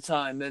great at the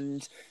time.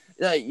 And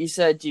like you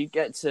said, you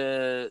get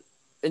to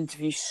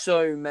interview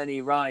so many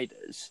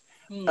riders.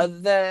 Are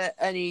there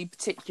any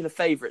particular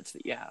favourites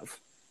that you have?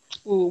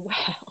 Oh,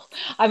 well,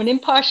 I'm an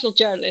impartial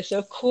journalist, so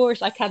of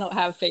course I cannot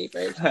have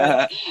favourites.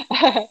 But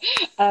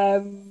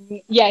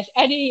yes,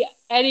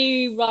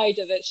 any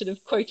rider that sort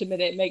of quote a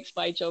minute makes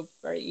my job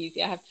very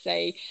easy, I have to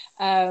say.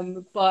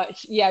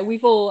 But yeah,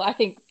 I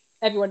think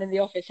everyone in the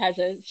office has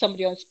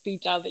somebody on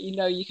speed dial that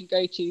you can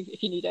go to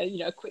if you need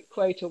a quick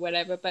quote or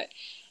whatever. But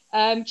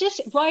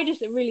just riders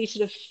that really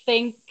sort of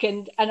think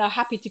and are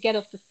happy to get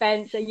off the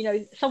fence.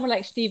 And someone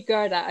like Steve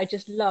Gerda, I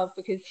just love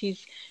because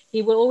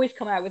he will always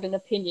come out with an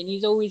opinion.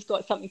 He's always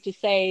got something to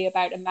say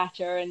about a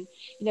matter, and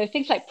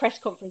things like press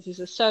conferences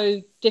are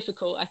so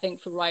difficult, I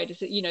think, for riders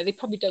that they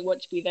probably don't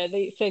want to be there.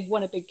 If they've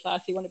won a big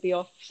class, they want to be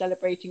off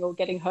celebrating or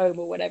getting home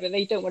or whatever.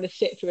 They don't want to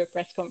sit through a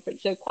press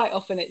conference. So quite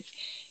often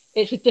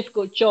it's a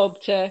difficult job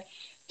to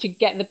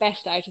get the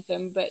best out of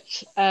them.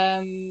 But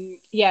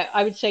yeah,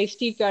 I would say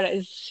Steve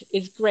Gerrard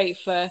is great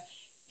for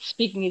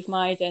speaking his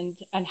mind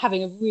and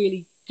having a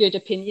really good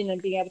opinion and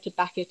being able to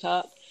back it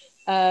up.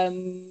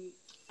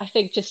 I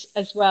think just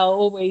as well,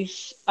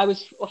 always, I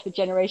was of the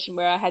generation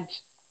where I had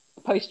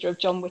a poster of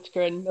John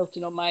Whittaker and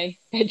Milton on my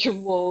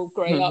bedroom wall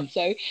growing up.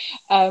 So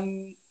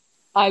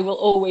I will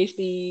always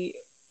be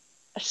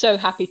so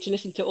happy to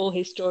listen to all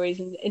his stories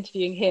and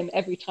interviewing him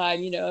every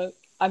time.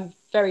 I'm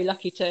very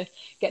lucky to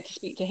get to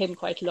speak to him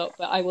quite a lot,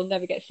 but I will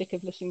never get sick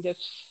of listening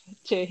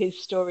to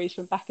his stories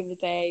from back in the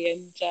day.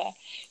 And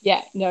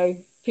yeah, no,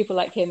 people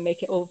like him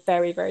make it all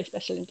very, very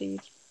special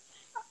indeed.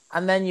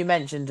 And then you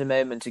mentioned a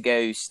moment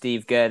ago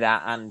Steve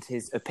Gerda and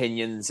his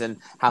opinions and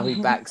how he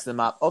backs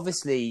them up.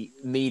 Obviously,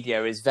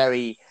 media is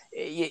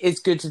it's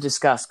good to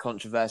discuss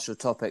controversial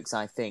topics,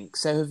 I think.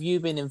 So have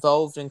you been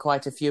involved in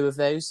quite a few of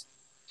those?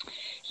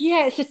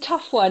 Yeah, it's a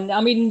tough one. I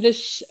mean,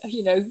 it's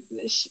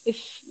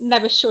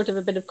never short of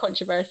a bit of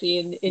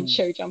controversy in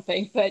show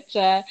jumping, but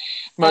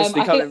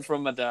mostly I coming think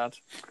from my dad.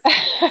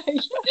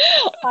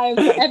 I'm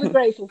forever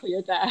grateful for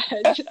your dad.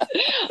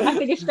 I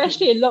think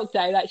especially in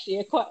lockdown,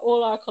 actually, quite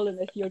all our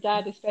columnists, your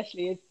dad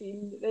especially,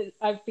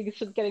 I've been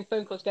sort of getting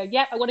phone calls going,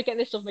 yeah, I want to get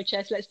this off my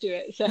chest, let's do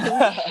it. So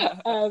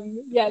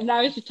yeah,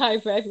 now is the time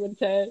for everyone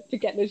to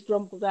get those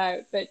grumbles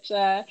out. But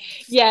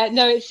yeah,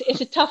 no, it's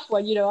a tough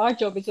one. Our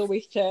job is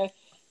always to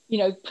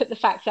put the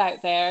facts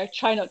out there,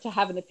 try not to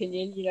have an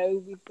opinion.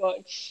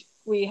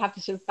 We have to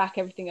sort of back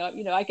everything up.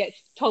 I get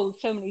told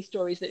so many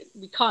stories that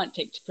we can't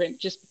take to print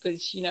just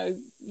because, you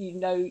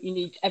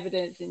need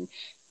evidence and,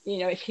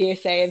 it's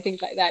hearsay and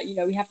things like that.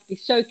 We have to be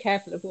so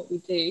careful of what we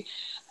do.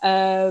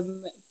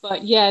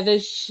 But yeah,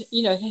 there's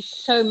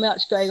so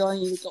much going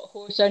on. You've got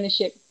horse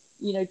ownership,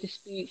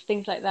 disputes,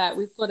 things like that.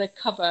 We've got to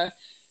cover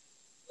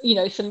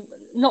some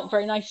not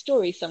very nice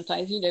stories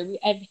sometimes,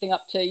 everything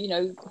up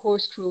to,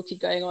 horse cruelty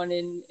going on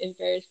in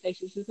various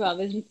places as well.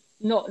 There's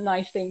not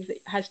nice things that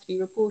has to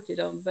be reported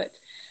on, but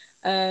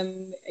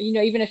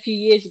even a few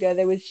years ago,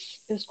 there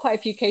was quite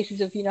a few cases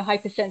of,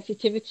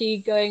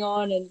 hypersensitivity going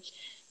on, and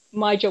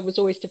my job was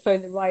always to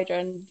phone the rider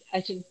and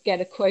to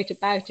get a quote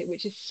about it,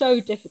 which is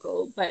so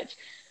difficult. But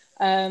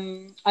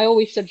I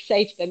always sort of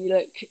say to them,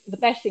 look, the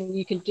best thing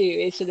you can do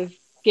is sort of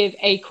give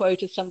a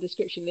quote of some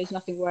description. There's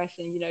nothing worse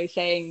than,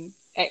 saying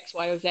X,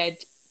 Y, or Z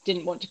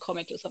didn't want to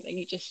comment or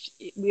something.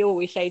 We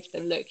always say to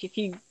them, look, if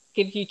you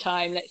give you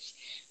time,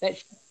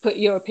 let's put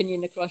your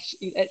opinion across.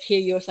 Let's hear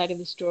your side of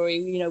the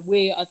story.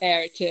 We are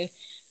there to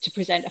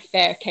present a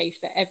fair case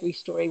for every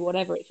story,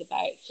 whatever it's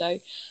about. So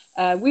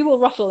we will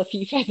ruffle a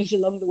few feathers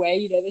along the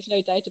way. There's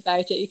no doubt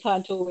about it. You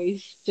can't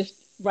always just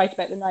write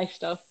about the nice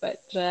stuff,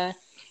 but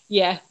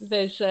yeah,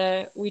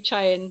 we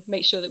try and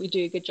make sure that we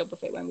do a good job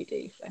of it when we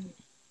do. So.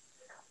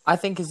 I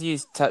think, as you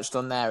touched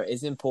on there,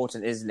 it's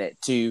important, isn't it,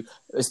 to,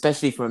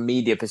 especially from a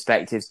media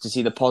perspective, to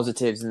see the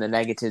positives and the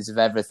negatives of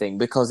everything,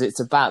 because it's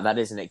about that,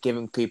 isn't it?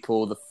 Giving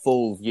people the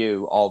full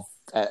view of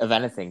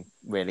anything,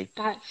 really.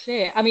 That's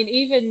it. I mean,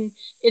 even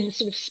in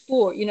sort of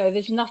sport,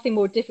 there's nothing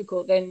more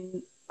difficult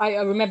than I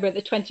remember at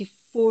the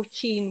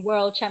 2014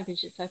 World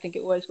Championships, I think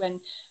it was,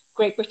 when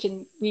Great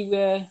Britain,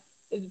 the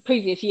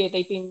previous year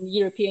they'd been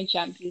European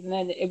champions, and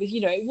then it was,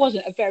 it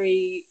wasn't a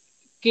very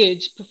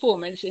good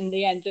performance in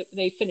the end.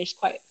 They finished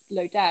quite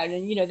low down,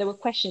 and there were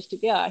questions to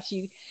be asked.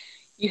 You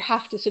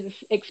have to sort of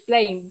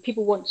explain.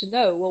 People want to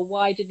know, well,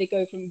 why did they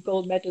go from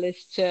gold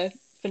medalist to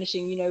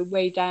finishing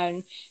way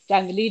down the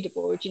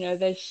leaderboard?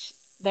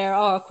 There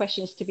are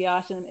questions to be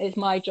asked, and it's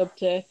my job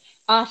to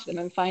ask them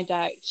and find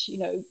out.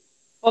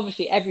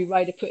 Obviously every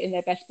rider put in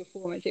their best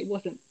performance. It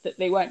wasn't that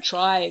they weren't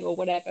trying or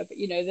whatever, but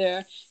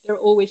there are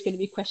always going to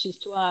be questions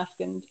to ask.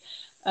 And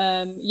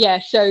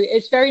yeah, so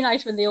it's very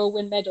nice when they all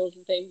win medals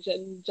and things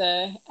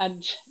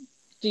and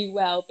do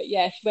well. But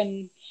yes,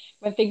 when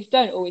things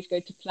don't always go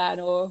to plan,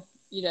 or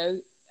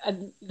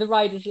and the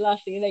riders, the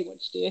last thing they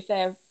want to do, if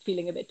they're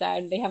feeling a bit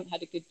down, they haven't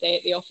had a good day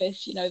at the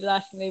office, the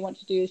last thing they want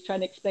to do is try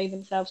and explain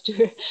themselves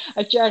to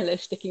a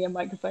journalist sticking a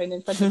microphone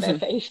in front of their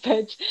face.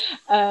 But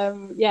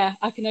yeah,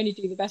 I can only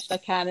do the best I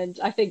can. And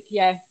I think,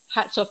 yeah,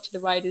 hats off to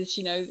the riders.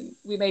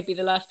 We may be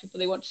the last people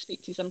they want to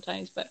speak to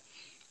sometimes, but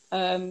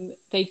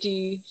they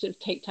do sort of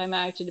take time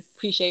out and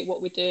appreciate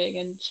what we're doing.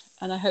 And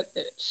I hope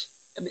that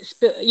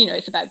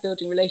it's about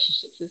building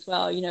relationships as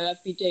well.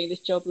 I've been doing this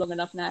job long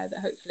enough now that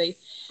hopefully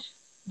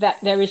that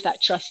there is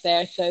that trust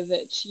there, so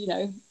that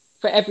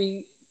for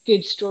every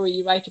good story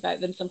you write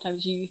about them,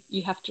 sometimes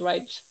you have to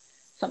write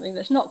something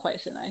that's not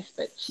quite so nice,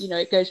 but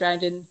it goes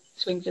around in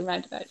swings and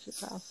roundabouts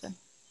as well. So.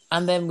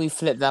 And then we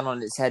flip that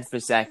on its head for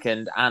a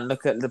second and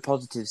look at the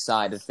positive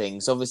side of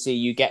things. Obviously,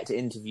 you get to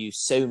interview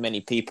so many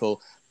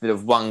people that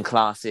have won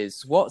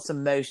classes. What's the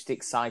most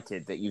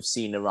excited that you've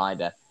seen a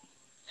rider?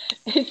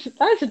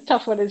 That's a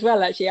tough one as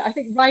well, actually. I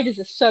think riders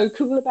are so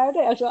cool about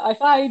it as well.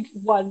 If I'd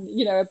won,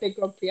 a big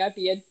Grand Prix, I'd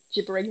be a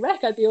gibbering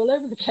wreck. I'd be all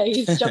over the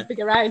place,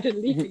 jumping around and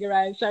leaping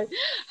around. So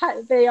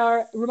they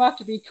are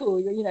remarkably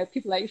cool.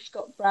 People like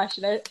Scott Brash,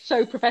 they're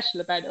so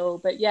professional about it all.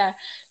 But yeah,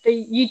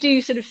 you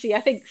do sort of see,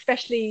 I think,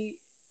 especially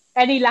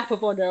any lap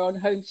of honour on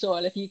home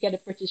soil, if you get a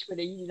British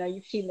winner,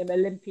 you've seen them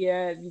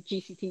Olympia,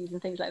 GCTs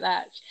and things like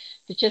that.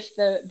 So just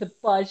the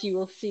buzz you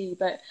will see.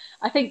 But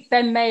I think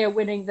Ben Maher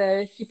winning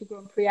the Super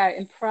Grand Prix out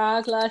in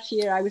Prague last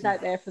year, I was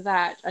out there for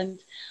that, and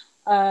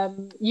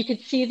you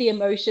could see the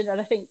emotion. And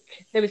I think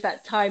there was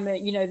that time that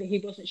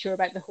he wasn't sure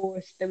about the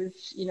horse. There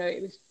was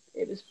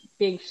it was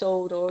being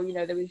sold, or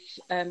there was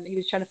he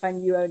was trying to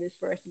find new owners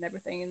for it and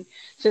everything. And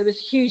so there was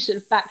a huge sort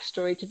of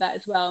backstory to that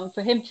as well. And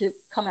for him to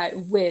come out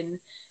and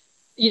win,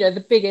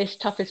 the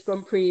biggest, toughest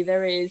Grand Prix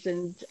there is,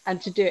 and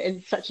to do it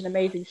in such an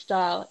amazing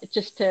style,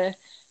 just to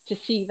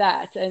see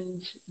that,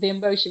 and the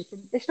emotion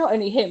from, it's not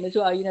only him as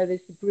well, there's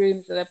the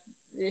grooms,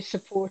 the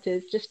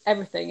supporters, just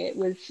everything.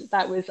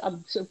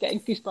 I'm sort of getting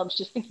goosebumps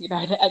just thinking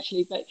about it,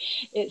 actually. But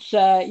it's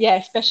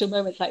special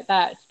moments like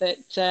that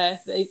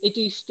they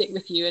do stick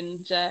with you,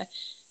 and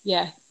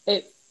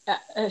it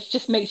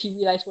just makes you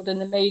realize what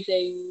an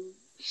amazing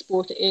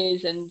sport it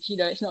is. And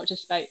it's not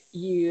just about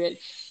you,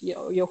 it's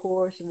your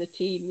horse and the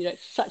team.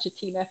 It's such a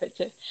team effort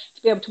to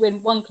be able to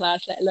win one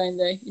class, let alone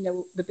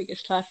the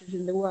biggest classes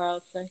in the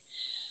world. So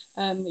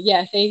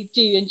they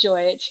do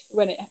enjoy it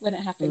when it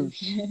happens.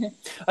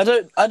 I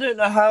don't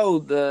know how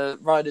the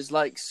riders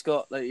like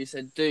Scott, like you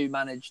said, do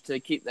manage to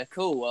keep their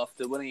cool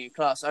after winning a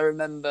class. I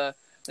remember,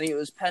 I think it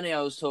was Penny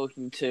I was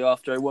talking to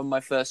after I won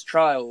my first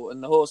trial,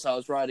 and the horse I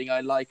was riding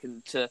I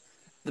likened to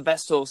the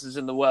best horses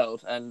in the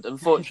world, and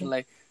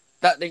unfortunately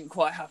that didn't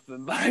quite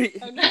happen. But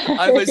Oh, no.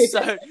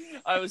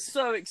 I was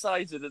so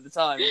excited at the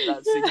time.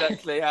 That's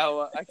exactly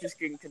how I just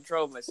couldn't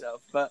control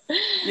myself. But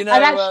and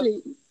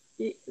actually,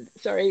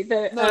 sorry,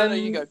 no,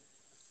 you go.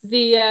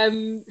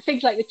 The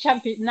things like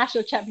the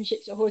national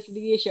championships or Horse of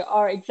the Year show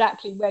are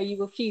exactly where you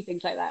will see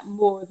things like that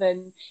more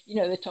than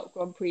the top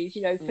Grand Prix.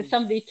 For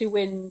somebody to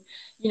win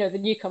the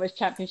newcomers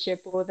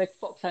championship or the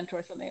Fox Hunter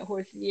or something at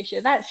Horse of the Year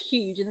show, that's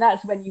huge, and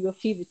that's when you will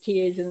see the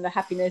tears and the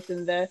happiness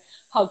and the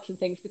hugs and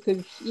things,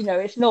 because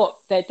it's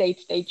not their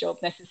day-to-day job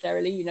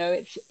necessarily.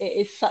 It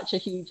is such a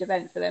huge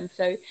event for them.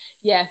 So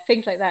yeah,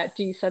 things like that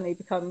do suddenly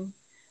become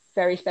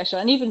very special.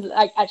 And even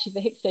like actually the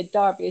Hickstead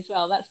Derby as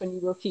well, that's when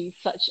you will see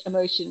such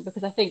emotion,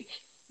 because I think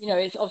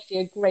it's obviously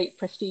a great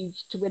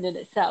prestige to win in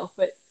itself,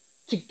 but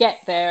to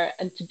get there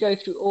and to go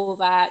through all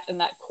that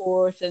and that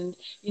course, and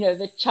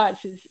the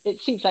chances,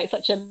 it seems like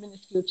such a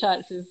minuscule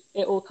chance of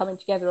it all coming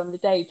together on the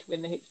day to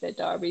win the Hickstead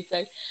Derby.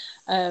 So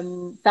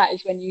that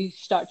is when you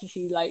start to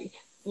see the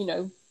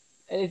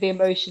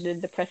emotion,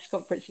 and the press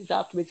conferences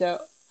afterwards are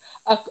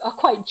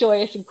quite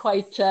joyous and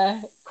quite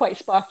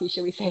sparky,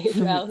 shall we say, as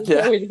well. It's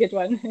always a good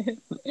one.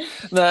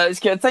 No, it's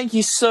good. Thank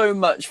you so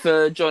much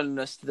for joining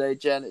us today,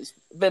 Jen. It's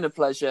been a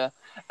pleasure.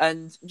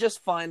 And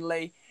just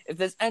finally, if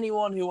there's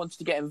anyone who wants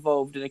to get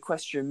involved in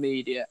equestrian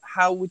media,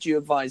 how would you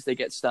advise they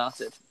get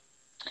started?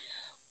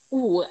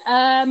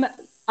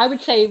 I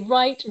would say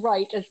write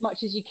as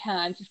much as you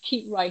can. Just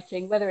keep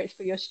writing, whether it's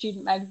for your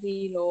student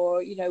magazine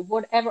or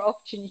whatever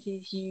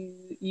opportunities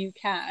you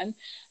can.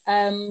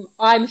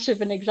 I'm sort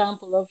of an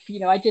example of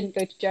I didn't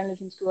go to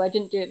journalism school. I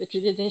didn't do it the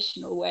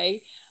traditional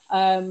way.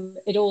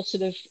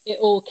 It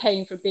all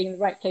came from being in the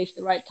right place at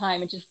the right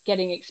time and just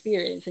getting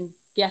experience and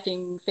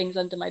getting things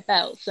under my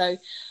belt. So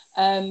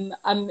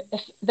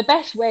the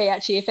best way,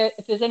 actually,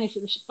 if there's any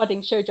sort of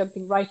budding show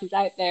jumping writers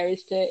out there,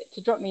 is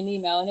to drop me an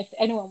email. And if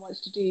anyone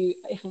wants to do,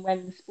 if and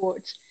when the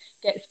sport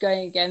gets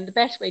going again, the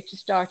best way to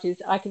start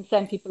is I can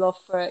send people off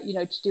for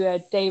to do a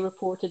day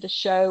report at a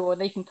show, or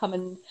they can come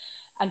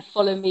and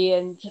follow me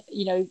and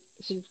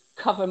sort of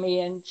cover me,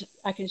 and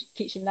I can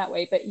teach them that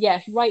way. But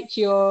yes, write to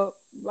your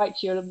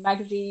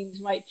magazines,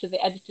 write to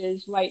the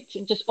editors, write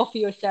and just offer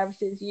your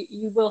services.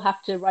 You will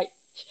have to write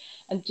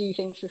and do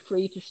things for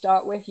free to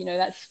start with.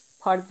 That's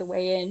part of the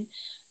way in.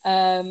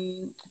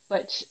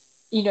 But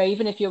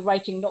even if you're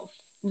writing not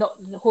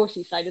the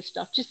horsey side of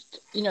stuff, just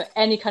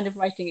any kind of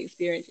writing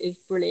experience is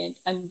brilliant.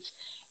 And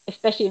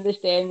especially in this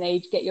day and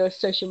age, get your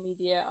social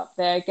media up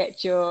there,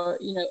 get your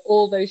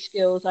all those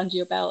skills under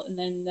your belt, and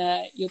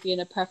then you'll be in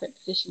a perfect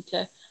position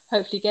to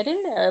hopefully get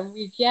in there.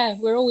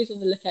 And we're always on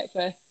the lookout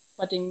for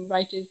budding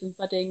writers and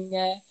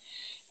budding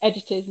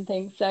editors and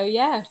things. So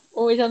yeah,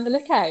 always on the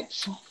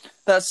lookout.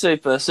 That's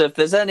super. So if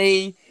there's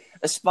any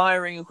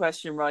aspiring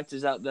equestrian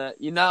writers out there,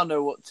 you now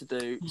know what to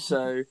do.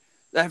 So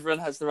Everyone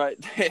has the right,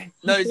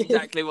 knows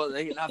exactly what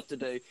they have to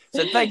do.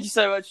 So thank you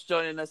so much for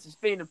joining us. It's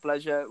been a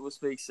pleasure. We'll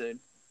speak soon.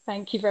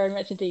 Thank you very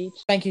much indeed.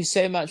 Thank you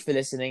so much for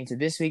listening to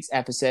this week's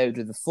episode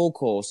of The Full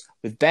Course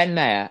with Ben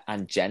Maher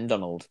and Jen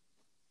Donald.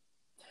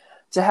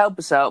 To help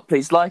us out,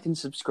 please like and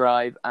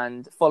subscribe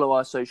and follow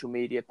our social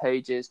media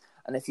pages.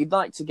 And if you'd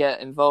like to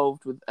get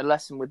involved with a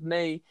lesson with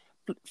me,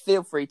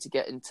 feel free to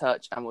get in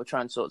touch and we'll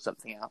try and sort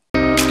something out.